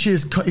comedy. I don't think he's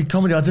shit at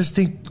comedy. I just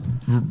think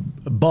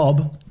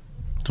Bob.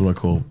 That's what I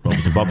call Rob.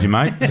 Bob's your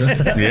mate.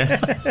 Yeah.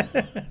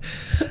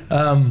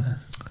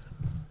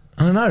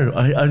 I don't know.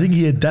 I think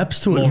he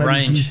adapts to it. More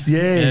range.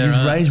 His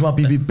range might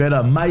be a bit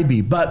better,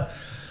 maybe. But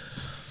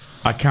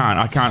I can't.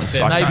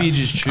 Maybe you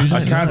just choose.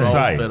 I can't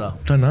say. Better.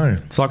 Don't know.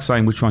 It's like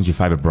saying which one's your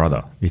favourite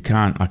brother. I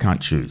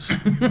can't choose.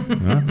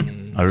 Right?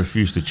 I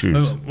refuse to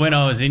choose. When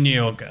I was in New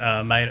York,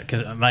 because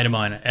a mate of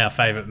mine, our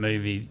favourite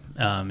movie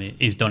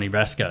is Donnie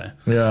Brasco.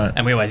 Yeah.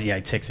 And we always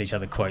text each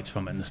other quotes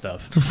from it and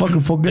stuff. It's a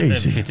fucking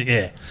Forgeese.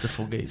 It's a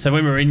Forgeese. So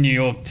when we were in New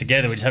York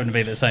together, which happened to be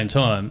at the same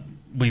time,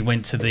 we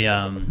went to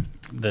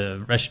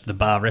the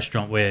bar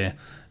restaurant where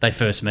they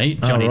first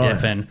meet, Johnny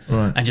Depp,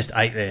 and just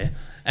ate there.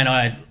 And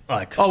I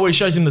where he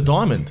shows him the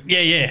diamond.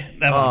 Yeah,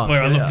 that one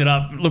where I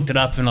looked it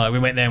up, and we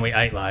went there and we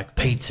ate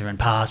pizza and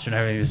pasta and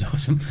everything. It was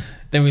awesome.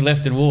 Then we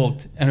left and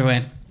walked, and we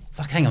went,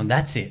 fuck, hang on,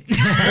 that's it.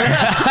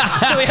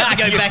 So we had to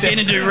go back in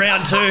and do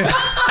round two.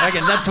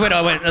 That's when I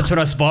went. That's when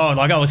I spiraled.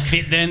 I was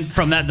fit then.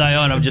 From that day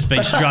on, I've just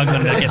been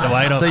struggling to get the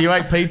weight off. So you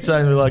ate pizza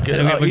and we're like,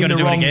 we're going to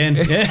do it again.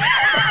 Yeah.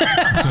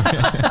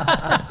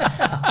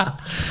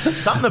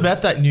 Something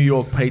about that New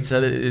York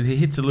pizza, it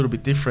hits a little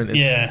bit different.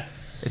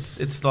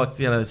 It's like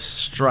it's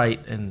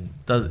straight and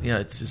does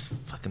it's just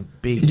fucking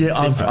big. Yeah,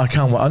 I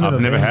can't wait. I've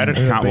never had it.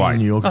 Can't wait. In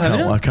New York,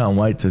 I can't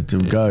wait to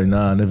go.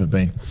 No, never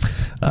been.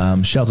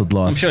 Sheltered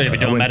life. I'm sure you'll be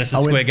doing Madison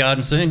Square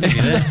Garden soon.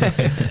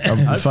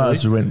 As far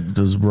as we went,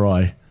 was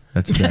Rye.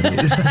 That's about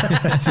it.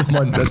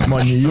 that's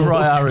my New York.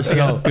 Rye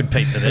RSL. Good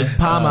pizza there.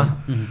 Parma.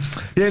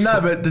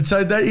 But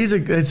so that is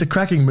it's a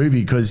cracking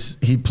movie because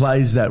he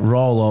plays that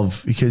role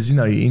of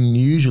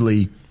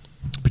usually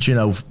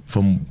Pacino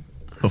from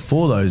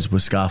before those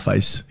was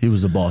Scarface. He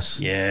was the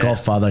boss. Yeah.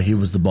 Godfather. He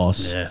was the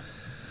boss. Yeah.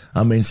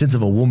 I mean, Scent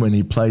of a Woman.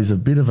 He plays a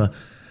bit of a.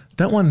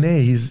 That one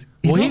there. He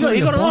got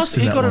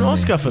an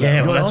Oscar for that.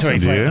 Yeah, well, that's where he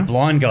plays the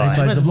blind guy. He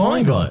plays the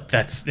blind guy.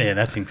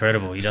 That's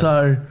incredible.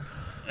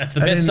 That's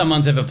the best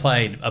someone's ever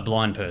played a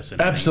blind person.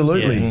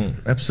 Absolutely,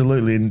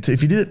 absolutely. And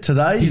if you did it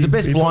today, he's the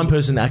best blind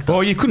person actor.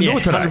 Well, you couldn't do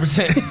it today.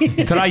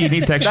 100%. Today you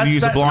need to actually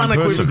use a blind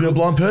person. A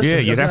blind person. Yeah,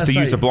 you'd have to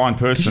use a blind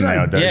person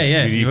nowadays.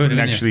 Yeah. You couldn't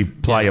actually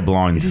play a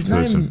blind person. Is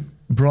his name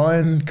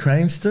Bryan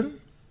Cranston?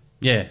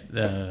 Yeah,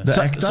 the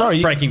actor.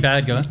 Sorry, Breaking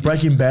Bad guy.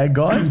 Breaking Bad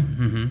guy.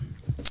 Mm-hmm.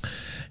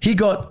 He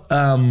got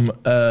well,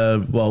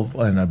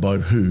 I don't know by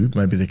who.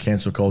 Maybe the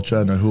cancel culture.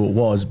 I don't know who it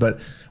was,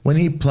 but when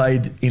he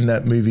played in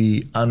that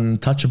movie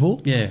Untouchable,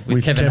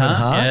 with Kevin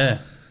Hart,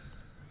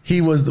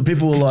 he was. The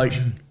people were like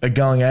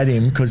going at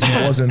him because he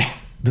wasn't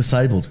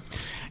disabled.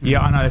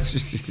 Yeah, I know. It's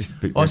just a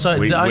bit. So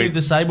only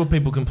disabled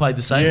people can play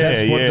disabled.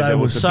 That's what they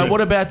was. So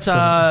what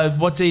about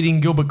what's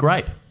eating Gilbert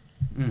Grape?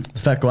 The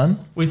fat one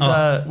with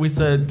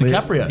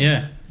DiCaprio.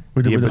 Yeah.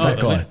 With the fat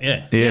guy.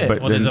 Yeah.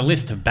 But there's a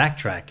list to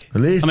backtrack.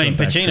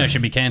 Pacino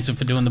should be cancelled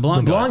for doing the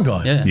blind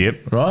guy. Yeah.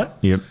 Yep. Right?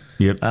 Yep.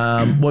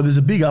 Well, there's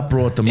a big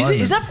uproar at the moment.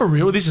 Is that for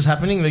real? This is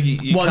happening? Like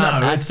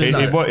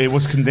it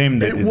was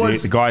condemned.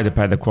 The guy that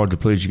pad the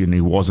quadriplegic and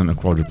he wasn't a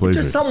quadriplegic.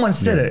 Just someone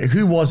said it.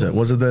 Who was it?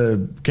 Was it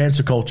the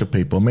cancel culture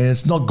people? I mean,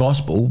 it's not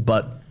gospel,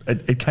 but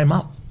it came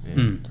up. Yeah.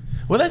 Mm.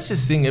 Well, that's the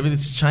thing.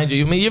 Everything's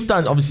changing. I mean, you've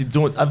done, obviously,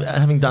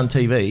 having done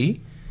TV,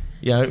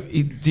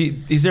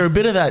 is there a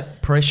bit of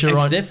that pressure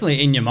It's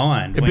definitely in your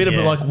mind. A bit of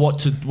like what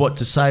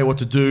to say, what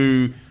to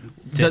do.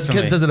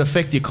 Does it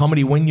affect your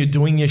comedy when you're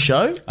doing your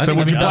show? So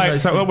would you play?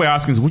 So what we're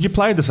asking is, would you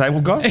play a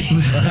disabled guy?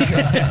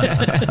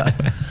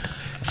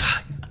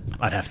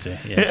 I'd have to.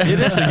 Yeah, you'd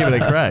have to give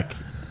it a crack.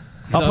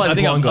 I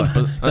think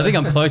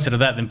I'm closer to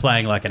that than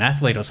playing like an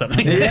athlete or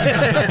something.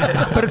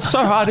 But it's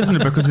so hard, isn't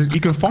it? Because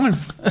you can find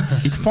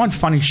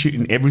funny shit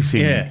in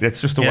everything. Yeah. That's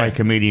just the way a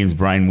comedian's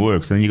brain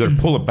works. And you got to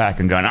pull it back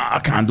and go,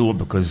 I can't do it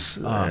because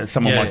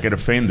someone might get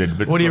offended.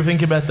 But what do you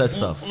think about that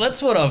stuff? Well,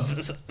 that's what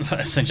I've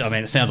essentially. I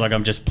mean, it sounds like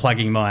I'm just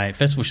plugging my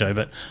festival show,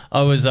 but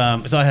I was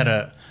so I had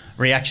a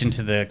reaction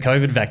to the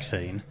COVID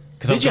vaccine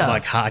because I've got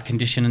like heart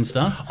condition and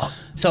stuff.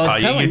 So I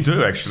was telling you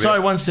do actually. Sorry,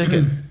 1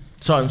 second.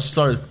 I'm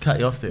sorry to cut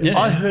you off there. Yeah.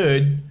 I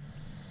heard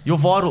your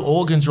vital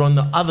organs are on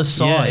the other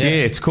side. Yeah,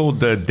 it's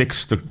called the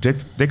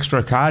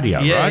dextrocardia,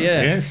 right?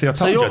 Yeah. See, I told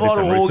so your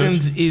vital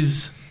organs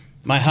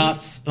My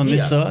heart's on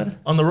this side.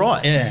 On the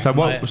right. Yeah. So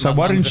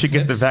why didn't you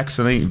get the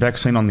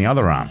vaccine on the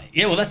other arm?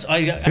 Yeah, well, that's...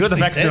 If you got the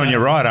vaccine on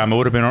your right arm, it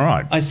would have been all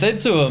right. I said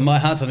to her, my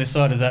heart's on this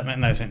side, does that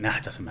mean? And they went, nah,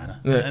 it doesn't matter.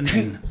 Yeah.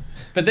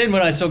 But then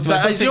when I talked to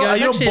my doctor, are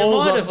your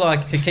balls I might have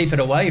like to keep it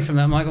away from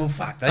that. I'm like, oh,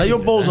 fuck. Are your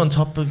balls on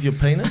top of your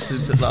penis?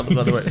 Is it the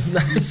other way?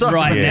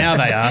 Right now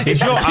they are.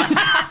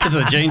 Because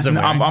of the jeans I'm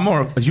wearing. I'm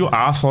more, is your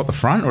arsehole at the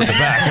front or at the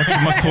back?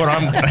 That's what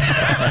I'm...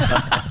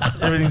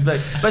 Everything's back.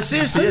 But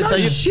seriously,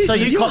 so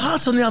your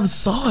heart's on the other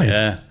side.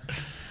 Yeah.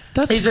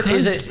 That's is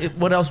it?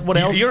 What else? What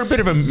else? You're a bit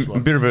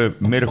of a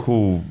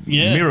medical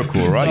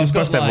miracle, right? So You're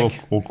supposed to have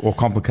all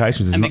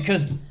complications. And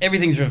because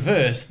everything's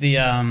reversed,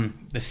 the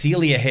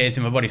cilia hairs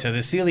in my body. So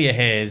the cilia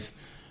hairs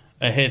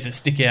are hairs that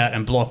stick out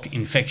and block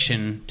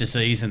infection,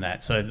 disease, and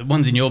that. So the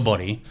ones in your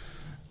body,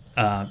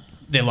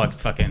 they're like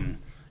fucking,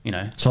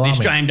 the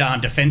Australian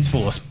Armed Defence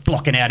Force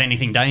blocking out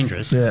anything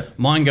dangerous. Yeah.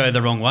 Mine go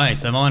the wrong way.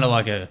 So mine are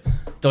like a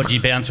dodgy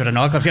bouncer at a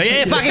nightclub. Go,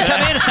 yeah, fucking come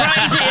in, it's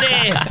crazy in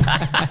here.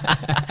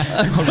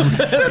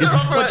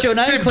 What's your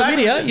name?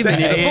 Chlamydia? You've been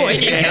here before.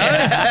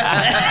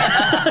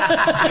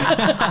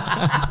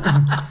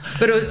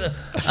 But it was,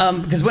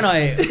 because when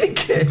I...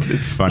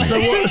 It's funny.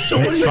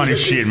 It's funny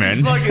shit, man.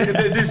 It's like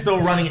they're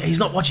still running. He's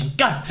not watching.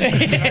 Go.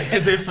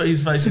 Because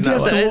he's facing Did you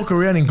that have way. to walk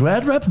around in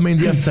glad wrap? I mean,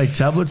 do you have to take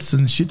tablets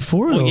and shit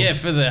for it? Well, or? yeah,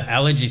 for the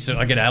allergies. So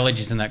I get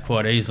allergies and that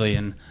quite easily.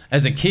 And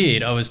as a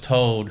kid, I was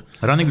told...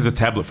 I don't think there's a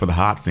tablet for the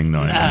heart thing,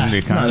 though.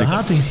 No, the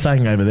heart thing's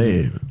staying over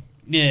there.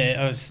 Yeah,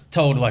 I was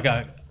told like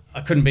I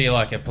couldn't be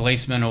like a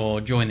policeman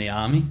or join the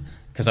army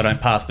because I don't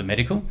pass the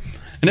medical.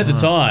 And at the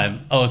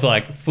time, I was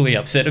like fully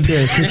upset about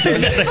it.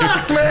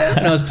 Fuck, man.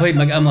 And I was pleading,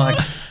 like, I'm like,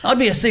 I'd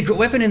be a secret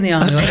weapon in the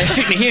army. Like, they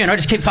shoot me here and I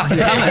just keep fucking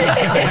coming.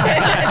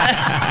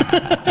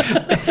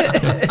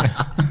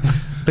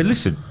 But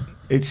listen,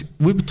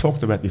 we've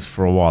talked about this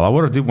for a while.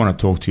 What I did want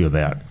to talk to you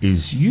about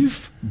is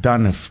you've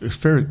done a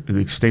very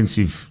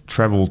extensive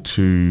travel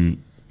to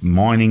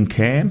mining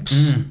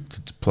camps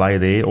to play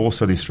there,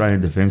 also the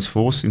Australian Defence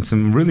Force in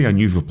some really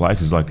unusual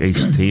places like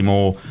East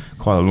Timor,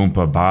 Kuala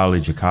Lumpur, Bali,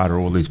 Jakarta,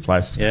 all these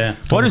places. Yeah.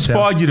 What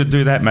inspired you to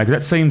do that, mate?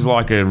 That seems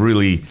like a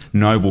really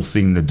noble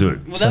thing to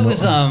do. Well, that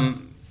was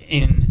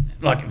in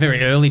like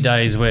very early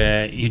days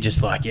where you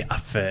just like you're up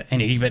for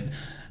anything. But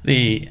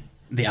the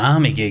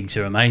army gigs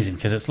are amazing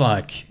because it's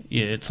like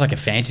a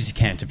fantasy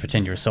camp to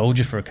pretend you're a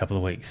soldier for a couple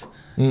of weeks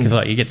because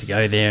like you get to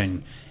go there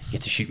and you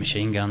get to shoot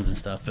machine guns and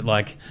stuff. But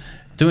like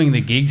doing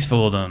the gigs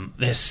for them,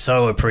 they're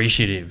so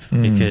appreciative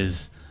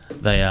because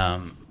they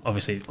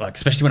obviously, like,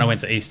 especially when I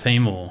went to East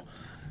Timor,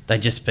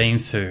 they'd just been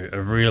through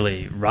a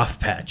really rough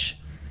patch.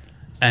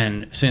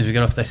 And as soon as we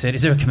got off, they said,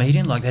 is there a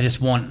comedian? Like, they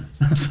just want...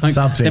 It's like,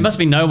 something. There must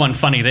be no one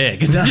funny there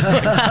because they're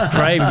just like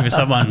craving for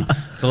someone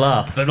to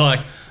laugh. But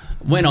like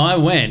when I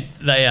went,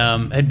 they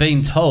had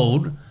been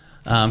told,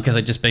 because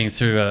they'd just been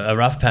through a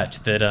rough patch,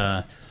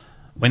 that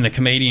when the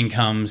comedian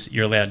comes,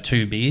 you're allowed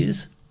 2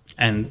 beers.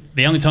 And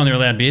the only time they're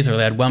allowed beers, they're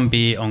allowed 1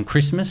 beer on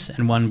Christmas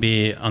and 1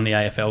 beer on the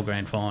AFL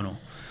Grand Final.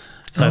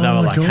 So they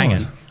were like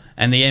hanging.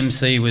 And the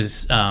MC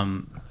was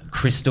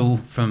Crystal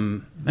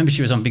from... Remember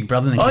she was on Big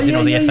Brother and then she was in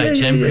all the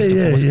FHM, Crystal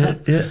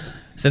Forcecat? Yeah.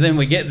 So then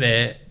we get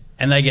there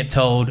and they get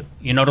told,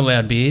 you're not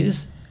allowed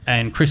beers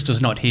and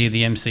Crystal's not here,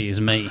 the MC is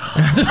me. Oh,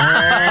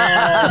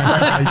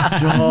 my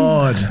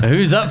God.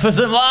 Who's up for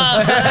some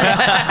laughs?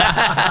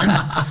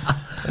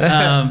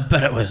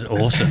 But it was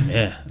awesome,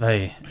 yeah.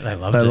 They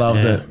loved it. They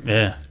loved it.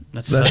 Yeah.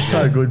 That's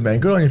so good,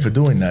 man. Good on you for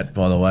doing that,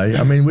 by the way.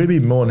 I mean, we'd be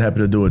more than happy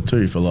to do it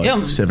too for like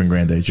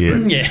 $7,000 each. Yeah.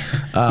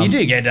 Yeah. You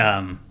do get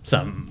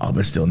some. Oh,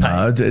 but still,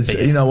 no. It's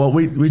you know what?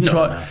 We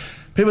try.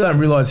 Enough. People don't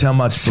realise how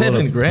much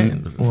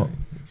 $7,000. What?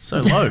 So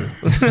low.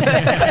 It's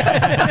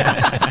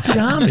the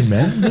army,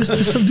 man. Do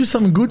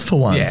something good for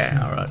once. Yeah,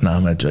 all right. No,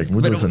 I'm not joking.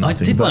 We'll do it for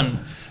nothing. I did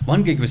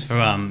one gig was for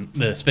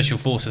the Special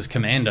Forces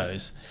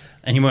Commandos,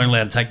 and you weren't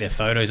allowed to take their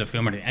photos or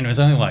film anything, and it was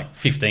only like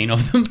 15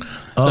 of them.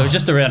 So it was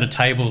just around a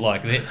table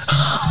like this,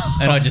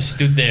 and I just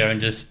stood there and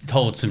just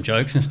told some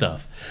jokes and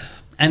stuff.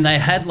 And they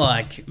had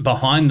like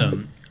behind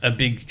them a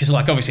big, because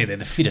like obviously they're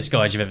the fittest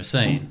guys you've ever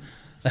seen.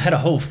 They had a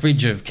whole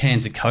fridge of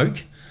cans of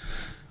Coke,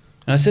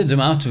 and I said to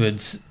them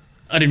afterwards,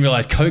 I didn't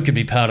realise Coke could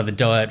be part of the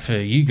diet for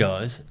you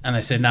guys. And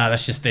they said, no,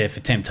 that's just there for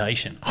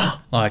temptation.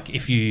 Like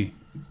if you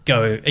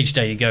go, each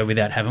day you go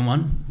without having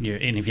one,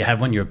 and if you have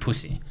one, you're a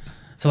pussy.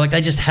 So like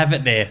they just have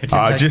it there for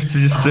temptation.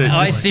 When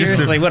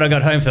I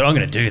got home, thought I'm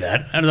going to do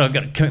that. And I've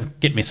got to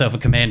get myself a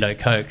Commando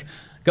Coke.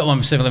 Got one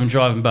from 7-Eleven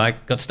driving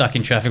back, got stuck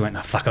in traffic, went,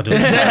 no, fuck, I'll do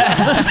it.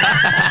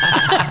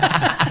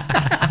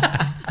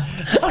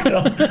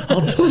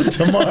 I'll do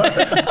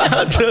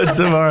it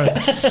tomorrow.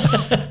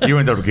 You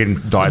ended up getting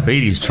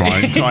diabetes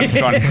trying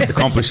to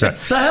accomplish that.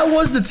 So how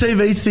was the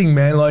TV thing,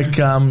 man? Like,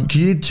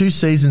 you did 2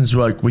 seasons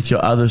like with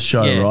your other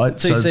show, right?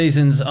 2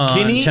 seasons on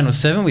Kinne? Channel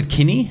 7 with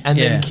Kinne. And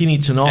then Kinne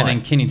Tonight. And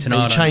then Kinne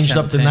Tonight. And changed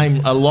up the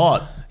name a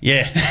lot.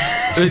 Yeah.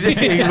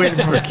 He went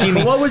for a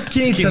Kinne. What was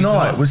Kinne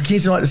Tonight? Was Kinne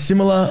Tonight a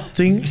similar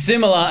thing?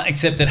 Similar,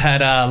 except it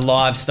had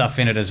live stuff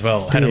in it as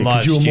well. It had a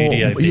live 'cause you were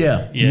studio. bit.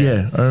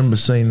 Yeah. I remember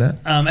seeing that.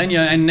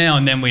 And now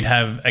and then we'd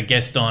have a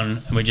guest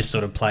on, and we'd just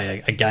sort of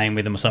play a game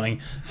with them or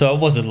something. So it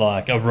wasn't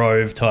like a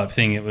rove type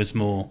thing. It was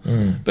more.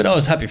 But I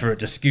was happy for it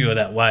to skewer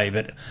that way.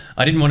 But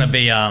I didn't want to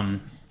be a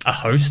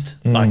host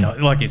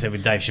like you said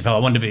with Dave Chappelle. I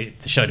wanted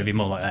the show to be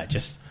more like that,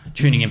 just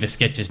tuning in for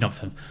sketches, not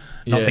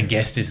the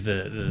guest is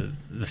the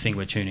thing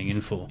we're tuning in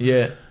for.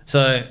 Yeah.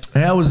 So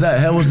how was that?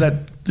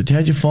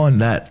 How'd you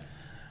find that?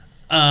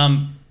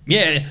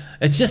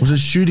 It's just Was it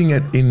shooting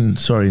it in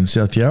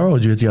South Yarra, or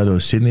did you have to go to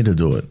Sydney to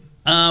do it?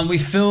 we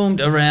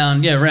filmed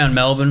around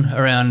Melbourne,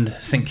 around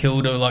St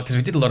Kilda, because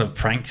we did a lot of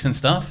pranks and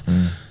stuff.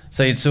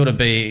 So you'd sort of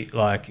be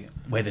like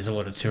where there's a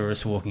lot of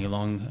tourists walking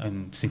along,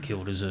 and St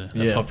Kilda's a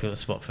popular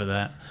spot for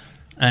that.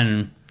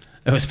 And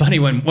it was funny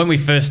when we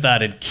first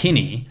started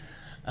Kinne.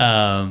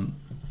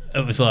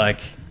 It was like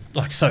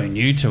so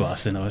new to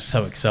us, and it was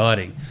so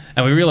exciting.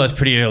 And we realised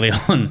pretty early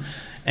on,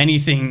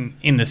 anything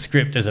in the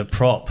script as a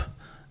prop,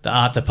 the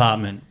art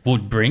department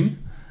would bring.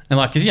 And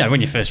because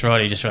when you first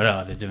write it, you just write,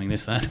 oh, they're doing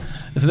this, that.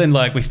 So then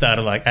we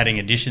started adding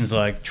additions,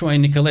 like Troy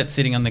and Nicolette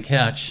sitting on the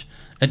couch.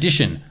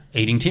 Addition,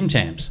 eating Tim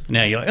Tams.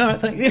 Now you're like, all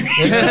right, thank you.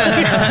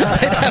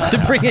 They'd have to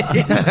bring it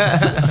in.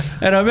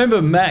 And I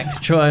remember Max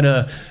trying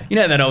to,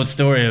 that old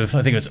story of,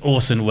 I think it was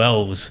Orson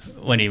Welles,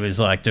 when he was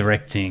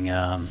directing,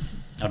 I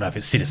don't know if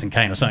it's Citizen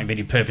Kane or something, but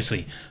he'd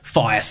purposely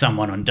fire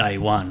someone on day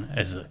one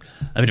as a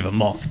bit of a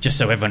mock, just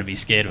so everyone would be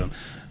scared of him.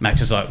 Max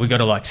was like, we got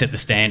to set the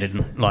standard,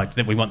 and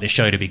that we want this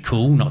show to be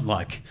cool, not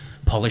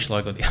polished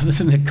like all the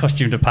others. And the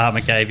costume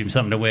department gave him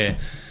something to wear.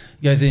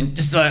 He goes in,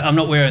 just I'm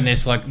not wearing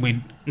this.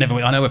 We'd never.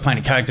 I know we're playing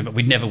a character, but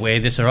we'd never wear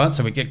this, all right?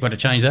 So we got to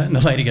change that. And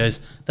the lady goes,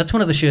 "That's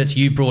one of the shirts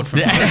you brought from."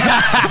 And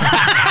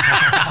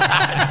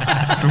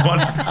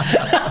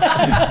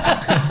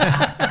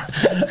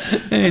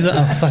he's like,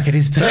 "Oh fuck, it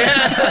is too."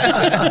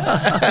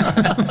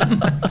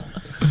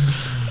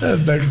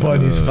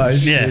 Backfired his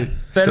face. Yeah.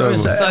 But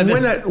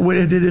when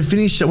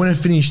it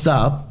finished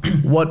up,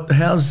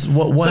 how's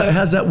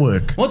that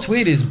work? What's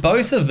weird is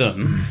both of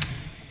them,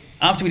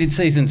 after we did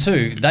season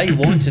 2, they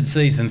wanted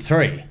season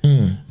 3.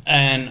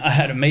 And I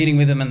had a meeting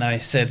with them, and they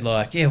said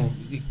we'll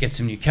get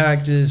some new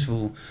characters,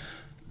 we'll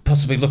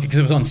possibly look at, because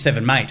it was on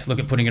 7 Mate, look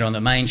at putting it on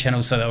the main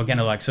channel. So they were going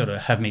to sort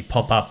of have me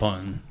pop up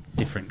on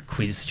different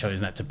quiz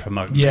shows and that to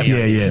promote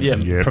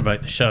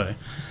promote the show.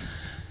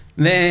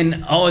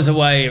 Then I was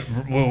away,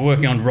 we were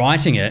working on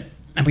writing it,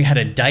 and we had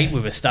a date we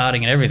were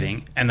starting and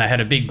everything, and they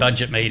had a big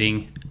budget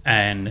meeting,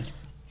 and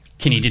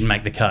Kinne didn't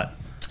make the cut.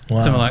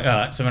 Wow. So we're like, all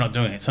right, so we're not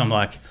doing it. So I'm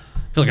like,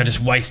 I feel like I just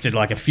wasted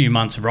a few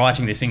months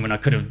writing this thing when I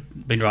could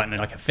have been writing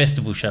a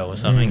festival show or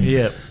something.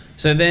 Yeah.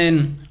 So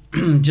then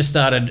just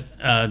started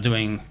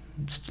doing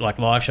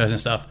live shows and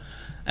stuff.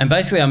 And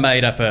basically I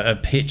made up a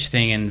pitch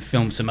thing and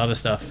filmed some other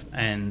stuff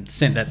and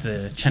sent that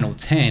to Channel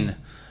 10.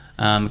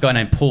 A guy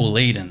named Paul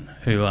Eden,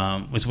 who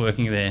was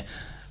working there,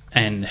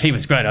 and he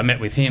was great. I met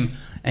with him,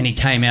 and he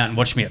came out and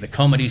watched me at the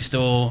Comedy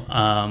Store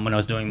when I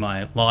was doing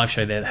my live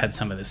show there that had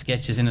some of the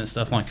sketches in it and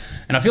stuff and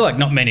I feel like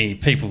not many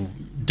people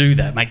do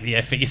that, make the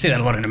effort. You see that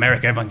a lot in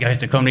America. Everyone goes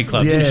to comedy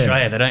clubs. In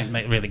Australia, they don't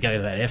really go to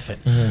that effort.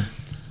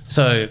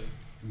 So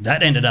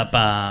that ended up,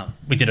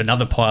 we did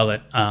another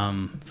pilot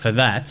for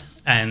that,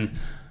 and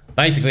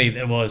basically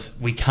it was,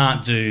 we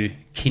can't do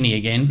Kinne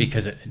again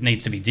because it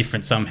needs to be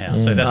different somehow.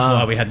 So that's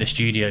why we had the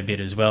studio bit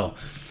as well.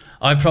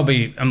 I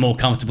probably am more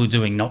comfortable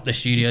doing not the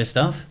studio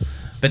stuff.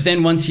 But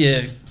then I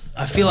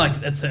feel like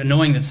it's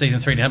annoying that season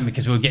 3 didn't happen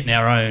because we were getting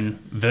our own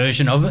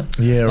version of it.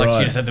 Yeah, right.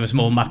 She just said there was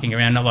more mucking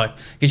around, not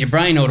because your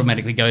brain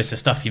automatically goes to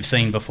stuff you've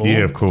seen before.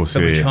 Yeah, of course.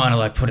 But we're trying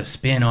to put a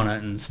spin on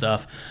it and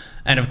stuff.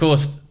 And of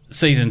course,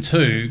 season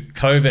 2,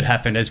 COVID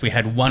happened as we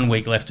had 1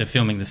 week left of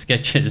filming the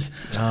sketches.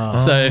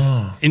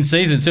 So in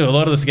season 2, a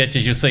lot of the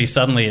sketches you'll see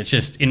suddenly it's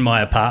just in my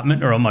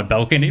apartment or on my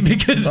balcony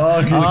because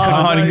I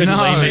couldn't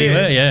leave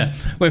anywhere. Yeah,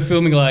 we're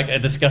filming a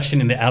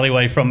discussion in the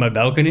alleyway from my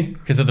balcony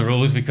because of the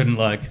rules. We couldn't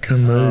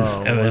couldn't move.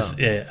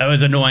 It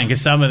was annoying because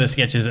some of the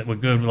sketches that were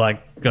good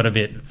got a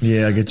bit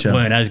I get you,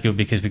 weren't as good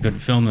because we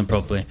couldn't film them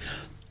properly.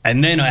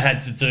 And then I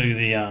had to do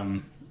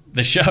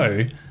the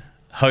show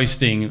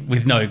hosting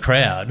with no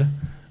crowd,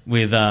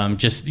 with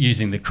just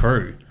using the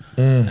crew.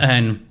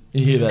 And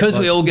because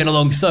we all get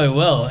along so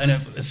well and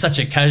it's such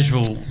a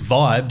casual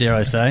vibe, dare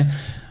I say,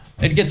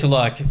 it'd get to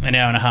an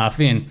hour and a half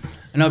in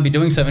and I'd be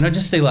doing something and I'd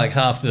just see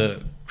half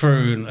the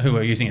crew who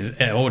were using as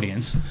our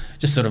audience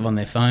just sort of on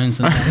their phones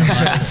and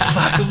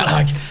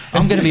fuck,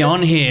 I'm going to be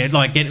on here,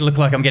 look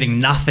like I'm getting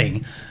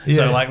nothing.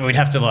 So we'd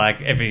have to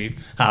every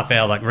half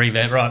hour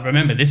revamp, right,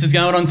 remember this is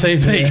going on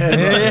TV.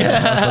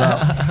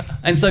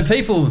 And so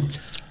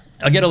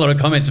I get a lot of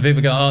comments of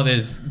people go, oh,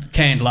 there's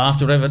canned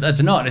laughter or whatever.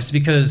 That's not. It's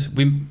because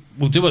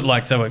we'll do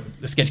it so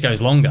the sketch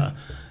goes longer.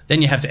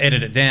 Then you have to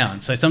edit it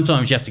down. So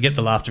sometimes you have to get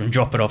the laughter and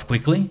drop it off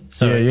quickly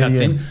so it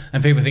cuts in.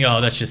 And people think,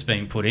 oh, that's just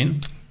being put in.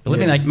 But let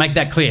me make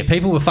that clear.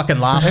 People were fucking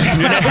laughing.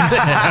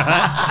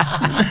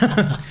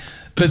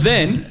 But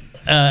then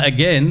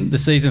again, the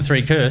season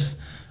 3 curse,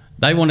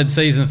 they wanted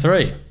season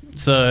 3.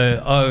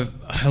 So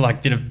I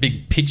like did a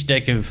big pitch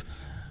deck of,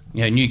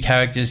 you know, new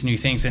characters, new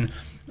things, and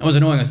it was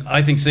annoying.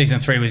 I think season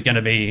 3 was going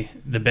to be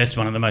the best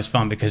one and the most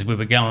fun because we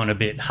were going a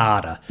bit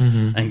harder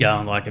and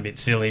going like a bit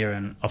sillier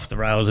and off the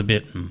rails a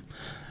bit. And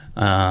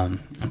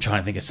I'm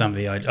trying to think of some of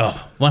the ideas.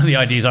 One of the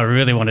ideas I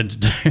really wanted to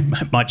do,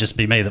 might just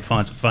be me that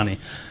finds it funny,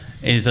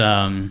 is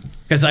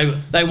because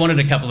they wanted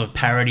a couple of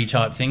parody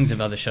type things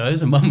of other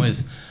shows, and one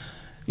was,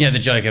 you know, the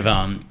joke of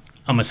I'm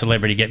a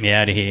celebrity, get me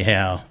out of here.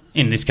 How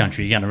in this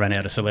country you're going to run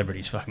out of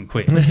celebrities fucking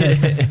quick.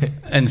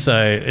 And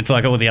so it's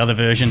like all the other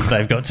versions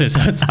they've got too.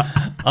 So it's,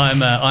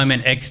 I'm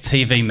an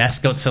ex-TV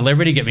mascot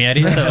celebrity, get me out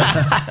of here. So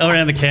it's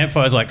around the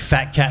campfire, it's like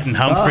Fat Cat and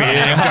Humphrey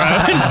and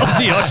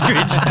Aussie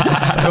Ostrich.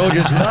 They're all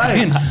just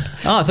fucking,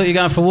 I thought you were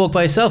going for a walk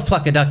by yourself,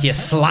 pluck a duck, you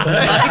slut.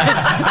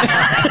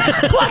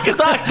 Pluck a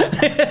duck.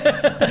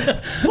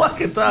 Pluck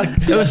a duck.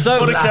 It was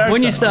so,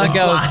 when you start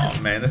going, Oh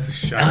man, that's a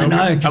shame. I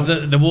know, because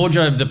the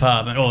wardrobe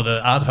department or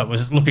the art department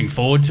was looking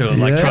forward to it,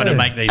 like trying to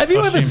make these. Have you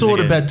ever costumes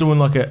thought again. about doing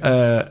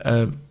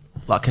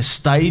like a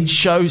stage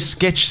show,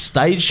 sketch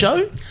stage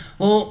show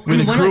Well,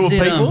 with a when crew I of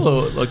did, people?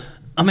 Or like,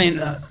 I mean,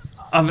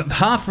 I've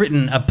half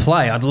written a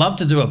play. I'd love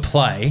to do a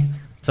play,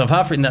 so I've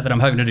half written that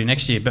I'm hoping to do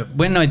next year. But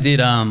when I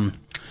did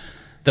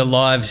the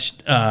live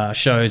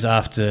shows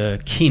after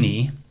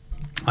Kinne,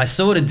 I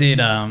sort of did.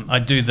 I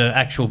do the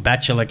actual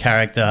bachelor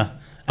character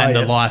and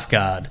the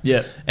lifeguard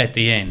at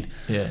the end.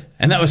 Yeah.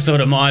 And that was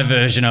sort of my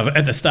version of it.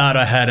 At the start,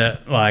 I had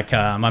it like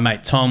my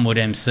mate Tom would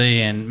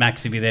MC and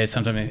Max would be there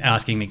sometimes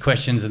asking me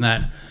questions and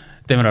that.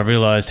 Then when I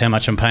realised how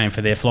much I'm paying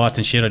for their flights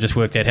and shit, I just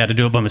worked out how to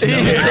do it by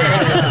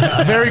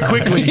myself. very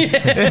quickly.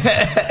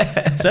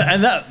 So,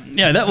 and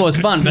that was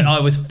fun, but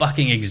I was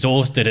fucking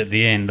exhausted at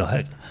the end.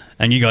 Like,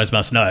 and you guys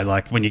must know,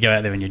 like when you go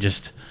out there and you're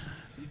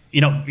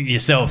not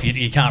yourself,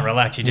 you can't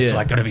relax. You just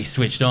like got to be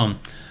switched on.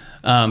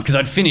 Because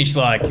I'd finished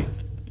like,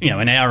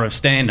 an hour of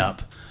stand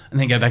up and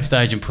then go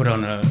backstage and put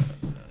on a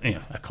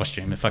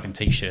costume, a fucking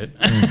t-shirt,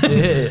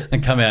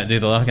 and come out and do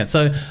the live.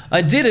 So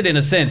I did it in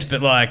a sense,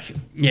 but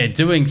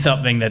doing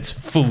something that's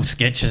full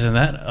sketches and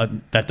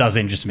that does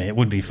interest me. It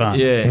would be fun.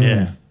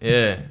 Yeah.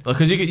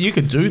 Because you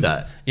could do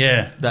that.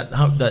 Yeah.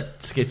 That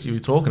sketch you were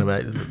talking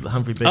about, the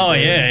Humphrey Beach. Oh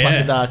yeah, Pluck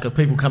a Duck, of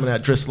people coming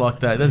out dressed like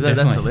that.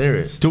 That's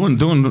hilarious. Doing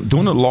it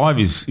live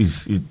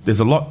is there's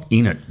a lot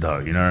in it though.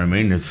 You know what I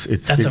mean? It's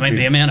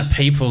the amount of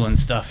people and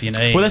stuff you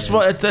need. Well,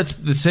 that's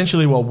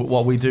essentially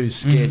what we do,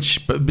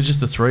 sketch, but just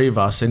the three of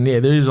us. And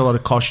there is a lot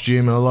of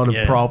costume and a lot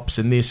of props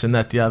and this and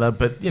that, the other.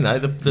 But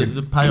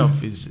the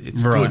payoff is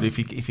good if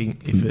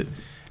it.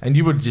 And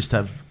you would just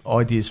have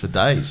ideas for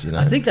days,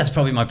 I think that's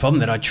probably my problem,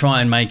 that I try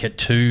and make it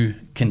too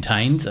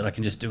contained, that I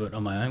can just do it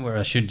on my own, where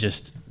I should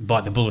just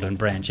bite the bullet and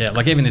branch out.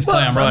 Like even this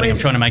play I'm writing, I'm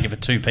trying to make it for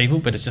 2 people,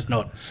 but it's just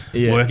not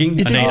working.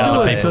 If you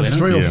do it for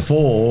 3 or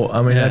 4,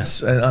 I mean,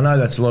 that's. I know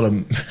that's a lot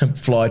of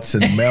flights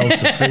and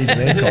mouths to feed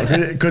and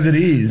aircon, because it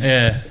is.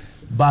 Yeah.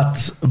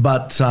 But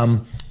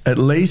at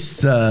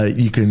least you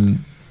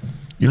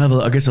have,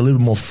 I guess, a little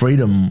bit more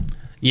freedom.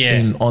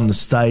 On the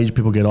stage,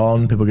 people get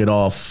on, people get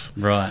off.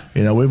 Right.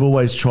 We've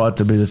always tried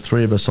to be the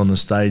 3 of us on the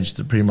stage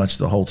pretty much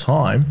the whole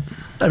time.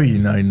 Maybe,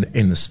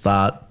 in the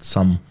start,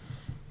 some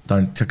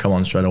don't come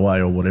on straight away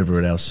or whatever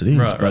else it is.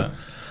 Right.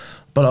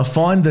 But I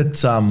find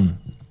that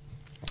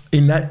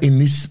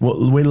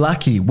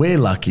we're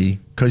lucky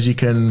because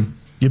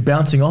you're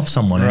bouncing off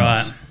someone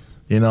else.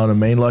 You know what I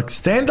mean? Like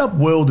stand-up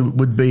world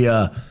would be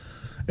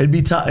it'd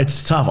be tough.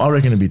 It's tough. I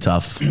reckon it'd be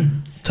tough.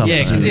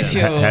 Because if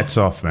you're hats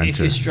off, man. If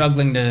you're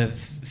struggling to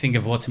think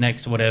of what's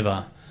next, or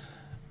whatever,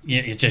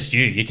 it's just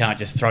you. You can't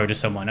just throw to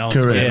someone else.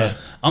 Correct.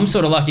 I'm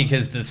sort of lucky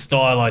because the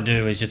style I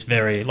do is just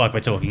very like we're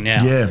talking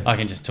now. Yeah. I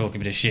can just talk a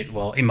bit of shit.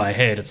 Well, in my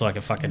head, it's like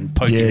a fucking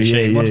poking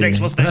machine. What's next?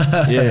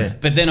 Yeah.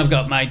 But then I've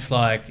got mates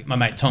like my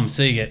mate Tom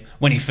Seagate.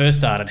 When he first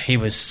started, he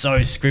was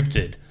so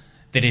scripted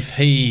that if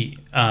he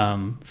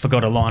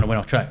forgot a line or went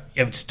off track,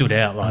 it stood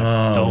out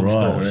like dog's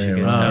balls.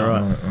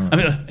 I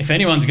mean, if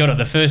anyone's got it,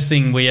 the first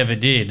thing we ever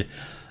did.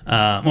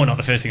 Well, not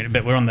the first thing,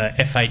 but we're on the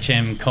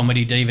FHM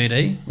comedy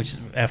DVD, which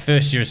is our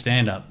first year of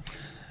stand-up.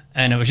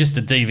 And it was just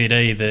a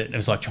DVD that it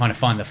was like trying to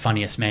find the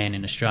funniest man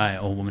in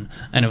Australia or woman.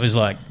 And it was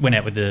like, went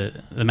out with the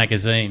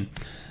magazine.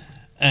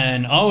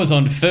 And I was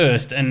on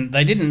first, and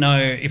they didn't know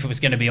if it was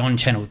going to be on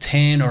Channel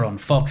 10 or on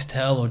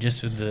Foxtel or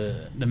just with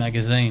the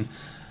magazine.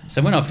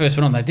 So when I first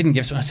went on, they didn't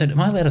give. I said, "Am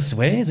I allowed to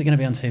swear? Is it going to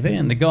be on TV?"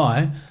 And the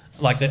guy,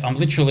 I'm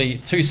literally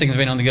 2 seconds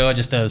went on. The guy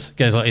just goes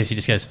like this. He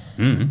just goes,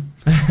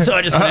 So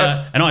I just went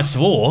out and I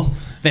swore.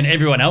 Then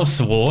everyone else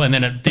swore, and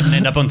then it didn't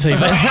end up on TV.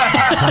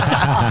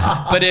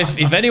 But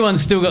if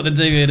anyone's still got the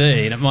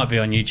DVD, and it might be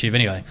on YouTube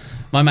anyway,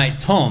 my mate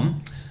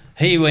Tom,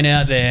 he went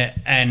out there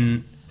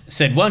and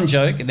said one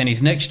joke, and then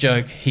his next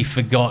joke he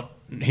forgot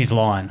his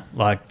line,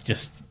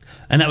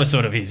 and that was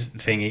sort of his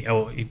thing.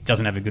 He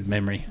doesn't have a good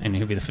memory, and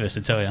he'll be the first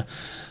to tell you.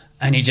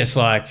 And he just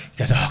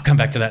goes, "Oh, come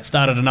back to that."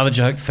 Started another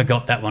joke,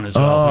 forgot that one as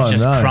well. It was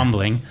just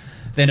crumbling.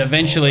 Then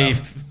eventually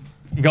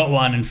got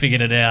one and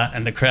figured it out,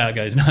 and the crowd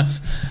goes nuts.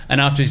 And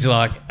after he's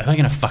like, are they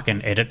going to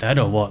fucking edit that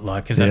or what?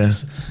 Like, is that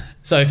just...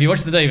 So if you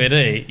watch the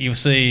DVD, you'll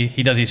see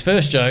he does his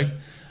first joke,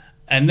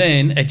 and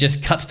then it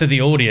just cuts to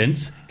the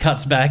audience,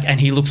 cuts back, and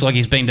he looks like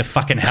he's been to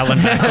fucking hell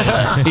and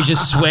back. He's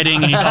just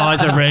sweating and his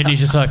eyes are red and he's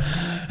just like...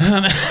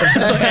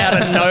 it's like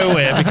out of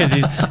nowhere because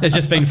there's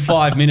just been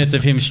 5 minutes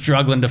of him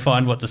struggling to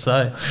find what to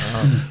say.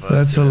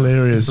 That's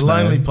hilarious. It's a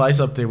lonely place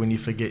up there when you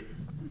forget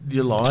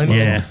your line.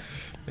 Yeah.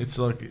 It's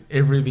like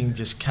everything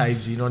just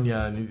caves in on you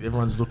and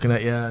everyone's looking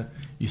at you.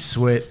 You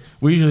sweat.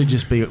 We usually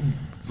just be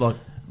like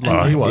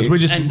he was. We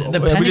just and the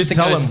we panic just that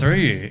tell goes them. through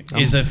you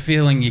is a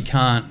feeling you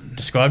can't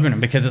describe in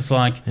it because it's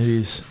like It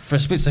is. for a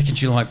split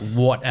second you're like,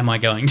 what am I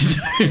going to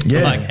do?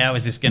 Yeah. Like, how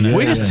is this going to?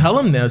 We just tell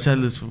them now. Say,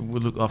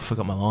 look, I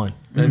forgot my line,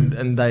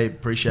 and they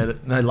appreciate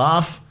it and they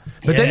laugh.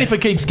 But then Yeah. if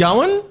it keeps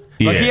going,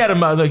 like he had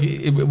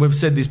a we've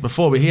said this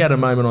before, but he had a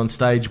moment on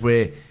stage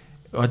where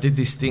I did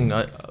this thing.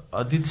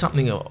 I did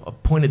something. I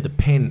pointed the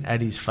pen at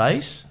his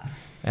face,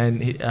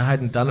 and I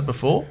hadn't done it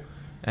before.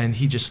 And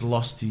he just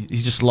lost it.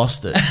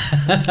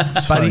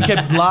 But he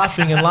kept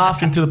laughing and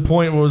laughing to the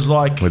point where it was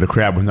like... Where the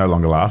crowd was no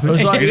longer laughing. It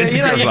was like, you The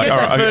crowd was get like, that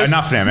all right, first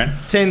enough now, man.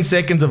 10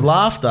 seconds of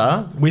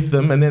laughter with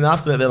them, and then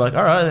after that they're like,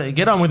 all right,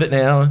 get on with it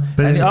now.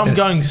 But and I'm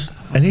going...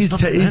 And he's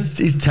Stop it, man.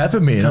 he's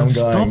tapping me, and I'm Can't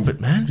going, stop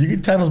it, man. You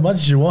can tap as much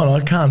as you want.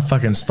 I can't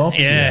fucking stop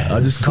Yeah. you.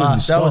 I just couldn't Fuck,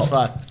 stop. that was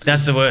fucked.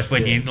 That's the worst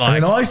when you like. I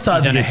mean, I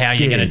started you don't to know get how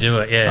scared. you're going to do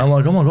it. Yeah. I'm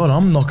like, oh my god,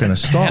 I'm not going to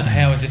stop.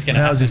 How is this going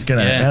to? How's this going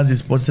to? Yeah.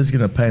 What's this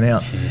going to pan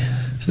out?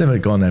 It's never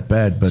gone that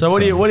bad. But So what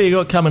do you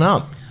got coming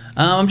up?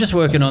 I'm just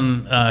working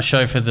on a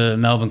show for the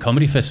Melbourne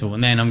Comedy Festival,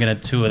 and then I'm going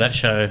to tour that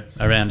show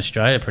around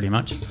Australia pretty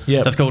much.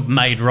 Yep. So it's called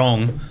Made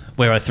Wrong,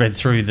 where I thread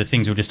through the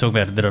things we were just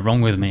talking about that are wrong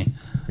with me.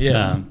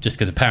 Yeah. Just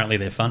because apparently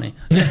they're funny.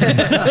 You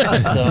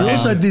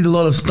also did a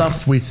lot of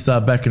stuff with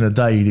back in the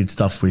day. You did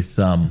stuff with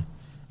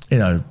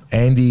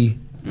Andy,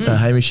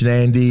 Hamish and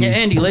Andy. Yeah,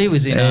 Andy Lee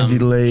was in Andy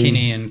Lee.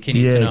 Kinne and Kinne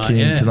Tonight. Kinne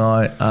Yeah.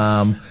 Tonight.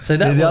 So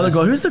that the other was-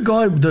 guy. Who's the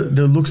guy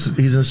that looks?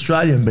 He's an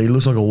Australian, but he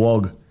looks like a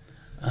wog.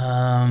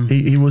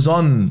 He was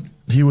on.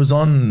 He was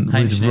on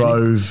Hamish with and Andy.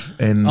 Rove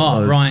and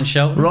Ryan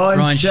Shelton.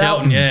 Ryan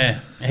Shelton. Yeah,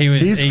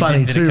 He's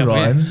funny did a too, couple,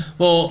 yeah. Ryan.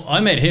 Well, I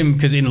met him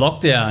because in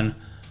lockdown,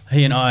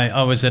 he and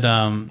I was at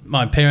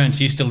my parents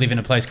used to live in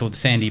a place called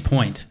Sandy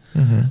Point,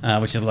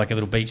 which is like a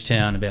little beach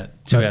town about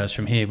 2 hours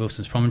from here,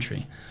 Wilson's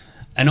Promontory,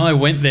 and I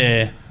went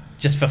there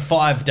just for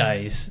 5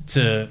 days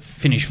to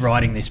finish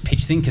writing this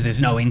pitch thing because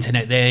there's no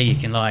internet there, you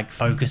can like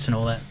focus and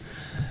all that.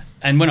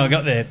 And when I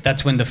got there,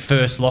 that's when the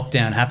first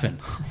lockdown happened.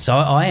 So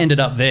I ended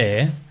up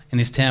there in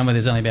this town where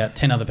there's only about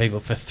 10 other people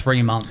for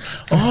 3 months.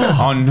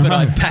 Oh, no. But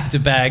I packed a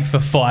bag for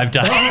 5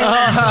 days. So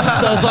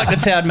I was like the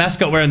town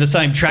mascot wearing the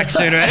same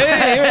tracksuit.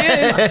 Hey, here he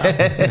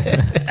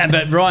is.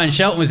 But Ryan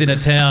Shelton was in a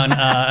town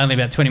only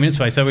about 20 minutes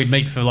away, so we'd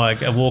meet for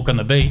like a walk on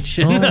the beach.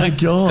 Oh, my So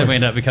God. we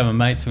ended up becoming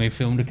mates and we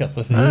filmed a couple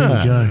of things. There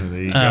you go.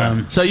 There you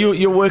go. So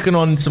you're working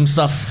on some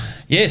stuff.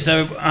 Yeah,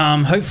 so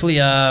hopefully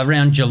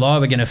around July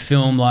we're going to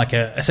film like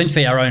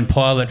essentially our own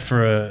pilot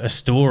for a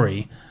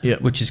story,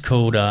 which is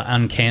called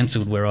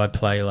Uncancelled, where I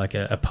play like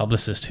a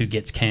publicist who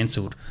gets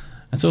cancelled.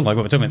 That's all like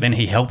what we're talking about. Then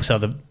he helps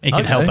he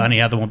can help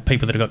any other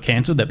people that have got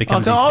cancelled. That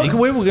becomes his thing.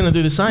 We were going to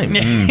do the same.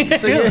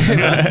 So Go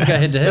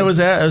ahead to that hell. was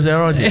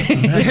our idea.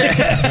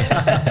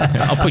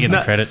 I'll put you in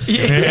the credits.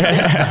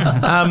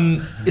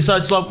 So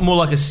it's like more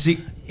like a sick.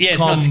 Yeah, it's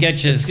not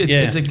sketches.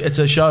 It's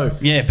a show.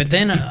 Yeah, but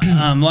then,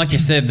 like you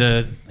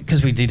said,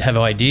 because we did have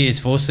ideas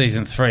for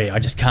season 3, I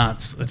just can't.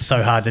 It's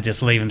so hard to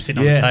just leave them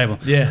sitting on the table.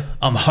 Yeah.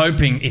 I'm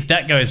hoping if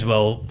that goes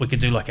well, we could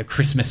do like a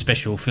Christmas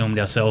special filmed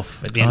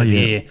ourselves at the end of the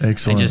year,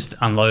 excellent. and just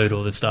unload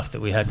all the stuff that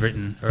we had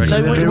written already.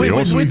 So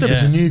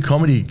There's a new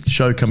comedy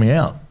show coming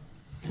out.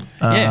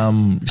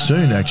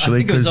 Soon actually, I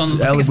think it was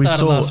on- I think it we started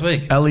saw last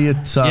week.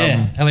 Elliot.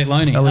 Elliot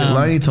Loney. Elliot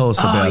Loney told us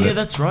about it.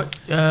 That's right.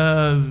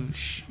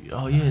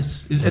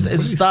 Yes. It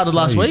started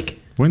last week.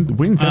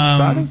 When's that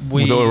starting?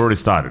 we- Or already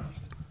started?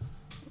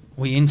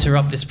 We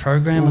interrupt this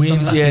program or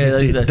something like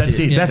that. That's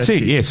it. That's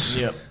it, yes.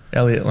 Yep.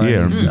 Elliot Loney.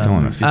 Yeah, you're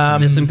telling us.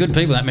 There's some good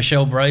people. That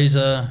Michelle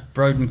Brazer,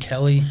 Broden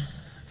Kelly,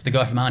 the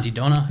guy from Auntie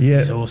Donna. Yeah.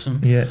 He's awesome.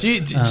 Yeah.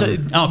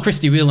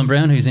 Christy Whelan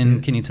Brown, who's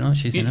in Kinne Tonight.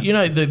 She's in it. You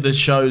know the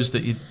shows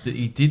that you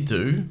did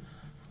do,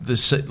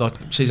 like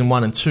season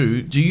 1 and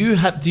 2. Do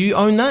you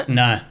own that?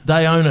 No.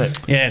 They own it.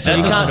 Yeah, So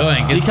that's you what's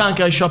annoying. You can't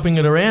go shopping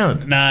it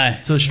around No.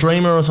 to a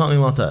streamer or something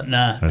like that.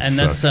 No. That And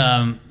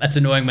that's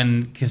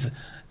annoying because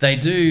they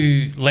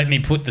do let me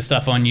put the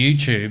stuff on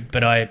YouTube,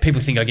 but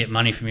people think I get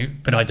money from you,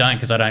 but I don't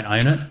because I don't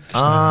own it.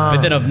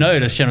 But then I've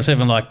noticed Channel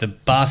 7, like the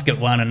basket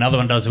one, another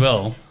one does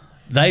well.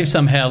 They've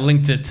somehow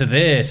linked it to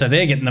theirs, so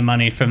they're getting the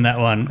money from that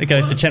one. It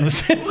goes to Channel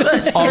 7.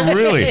 Oh,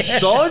 really?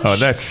 Dodge? Oh,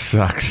 that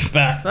sucks.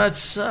 But That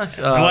sucks.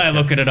 the way I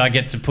look at it, I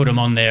get to put them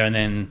on there, and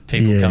then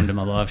people come to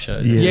my live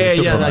shows. Yeah.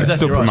 Exactly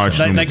Still right.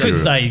 promotional They could material.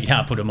 say you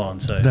can't put them on,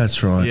 so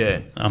That's right. Yeah.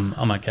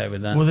 I'm okay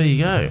with that. Well, there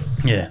you go.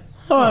 Yeah.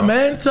 All right,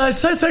 man.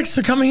 So thanks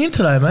for coming in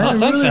today, man. Oh,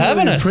 thanks Really, for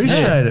having really us.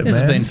 Appreciate Yeah, it, man. This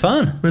has been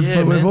fun. We've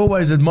man.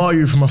 always admired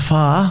you from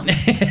afar,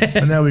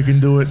 and now we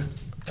can do it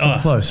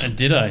close.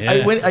 Did I?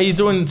 Yeah. Are you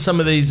doing some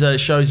of these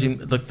shows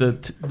in like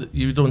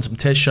you're doing some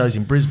test shows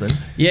in Brisbane?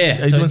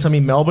 Yeah. Are you doing some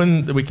in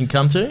Melbourne that we can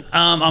come to?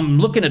 I'm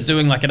looking at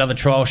doing like another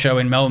trial show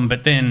in Melbourne,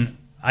 but then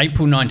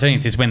April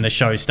 19th is when the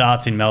show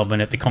starts in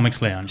Melbourne at the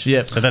Comics Lounge.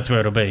 Yep. So that's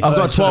where it'll be. I've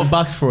got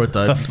 $12 for it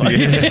though. That's not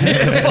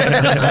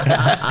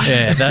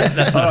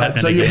happening.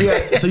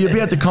 So you'll be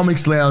at the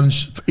Comics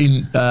Lounge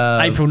in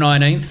April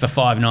 19th for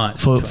 5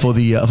 nights. for 5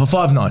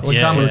 nights.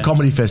 Yeah. For the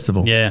comedy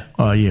festival. Yeah.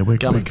 Oh yeah, we're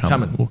coming.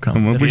 Coming. We'll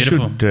come.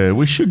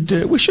 We should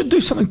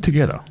do something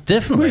together.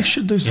 Definitely. We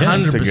should do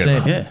something 100%.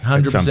 together. Yeah,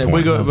 100%.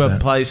 We got Love a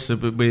that. place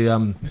that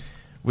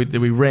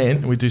we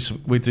rent. We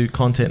do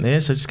content there.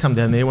 So just come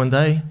down there one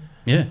day.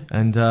 Yeah.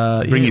 And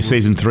Bring your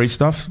season 3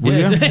 stuff, will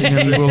Yeah. you?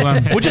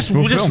 And We'll just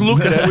film.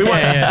 look at it. We won't,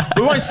 Yeah.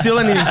 we won't steal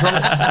anything from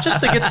it.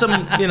 Just to get some,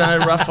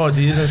 rough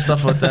ideas and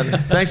stuff like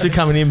that. Thanks for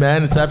coming in,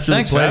 man. It's an absolute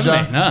Thanks pleasure. for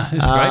having me. No,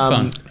 this is great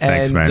fun.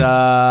 Thanks, man.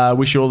 And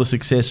wish you all the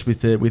success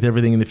with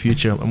everything in the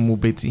future, and we'll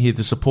be here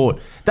to support.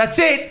 That's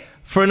it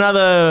for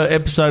another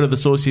episode of the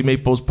Saucy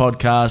Meatballs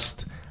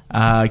podcast.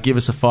 Give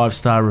us a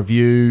 5-star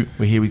review.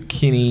 We're here with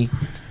Kinne.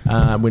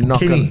 We're not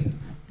Kinne.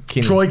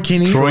 Troy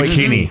Kinne. Troy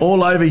Kinne.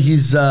 All over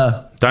his.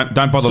 Don't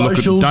bother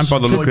Socials.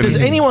 looking. Does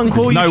anyone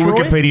call There's you no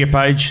Troy? Wikipedia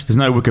page. There's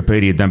no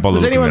Wikipedia. Don't bother.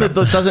 Does looking anyone it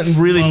that up. doesn't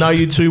really know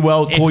you too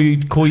well call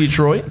you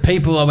Troy?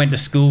 People I went to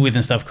school with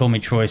and stuff call me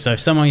Troy. So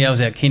if someone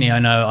yells out Kinne, I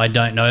know I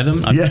don't know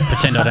them. I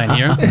pretend I don't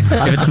hear them.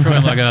 If it's Troy,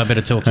 I'm like, I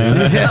better talk to you.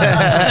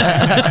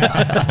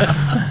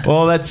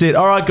 Well, that's it.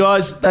 All right,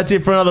 guys. That's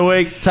it for another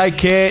week. Take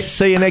care.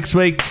 See you next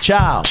week.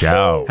 Ciao.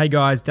 Ciao. Hey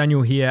guys,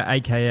 Daniel here,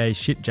 aka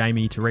Shit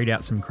Jamie, to read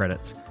out some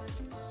credits.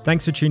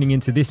 Thanks for tuning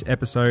into this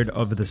episode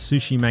of the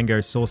Sushi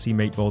Mango Saucy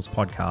Meatballs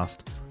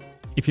podcast.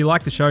 If you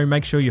like the show,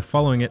 make sure you're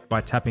following it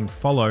by tapping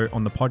follow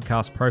on the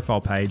podcast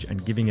profile page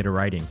and giving it a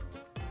rating.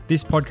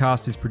 This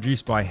podcast is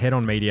produced by Head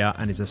On Media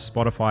and is a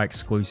Spotify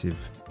exclusive.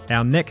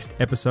 Our next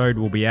episode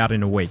will be out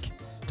in a week.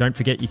 Don't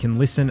forget you can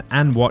listen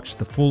and watch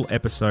the full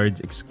episodes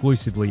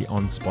exclusively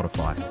on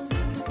Spotify.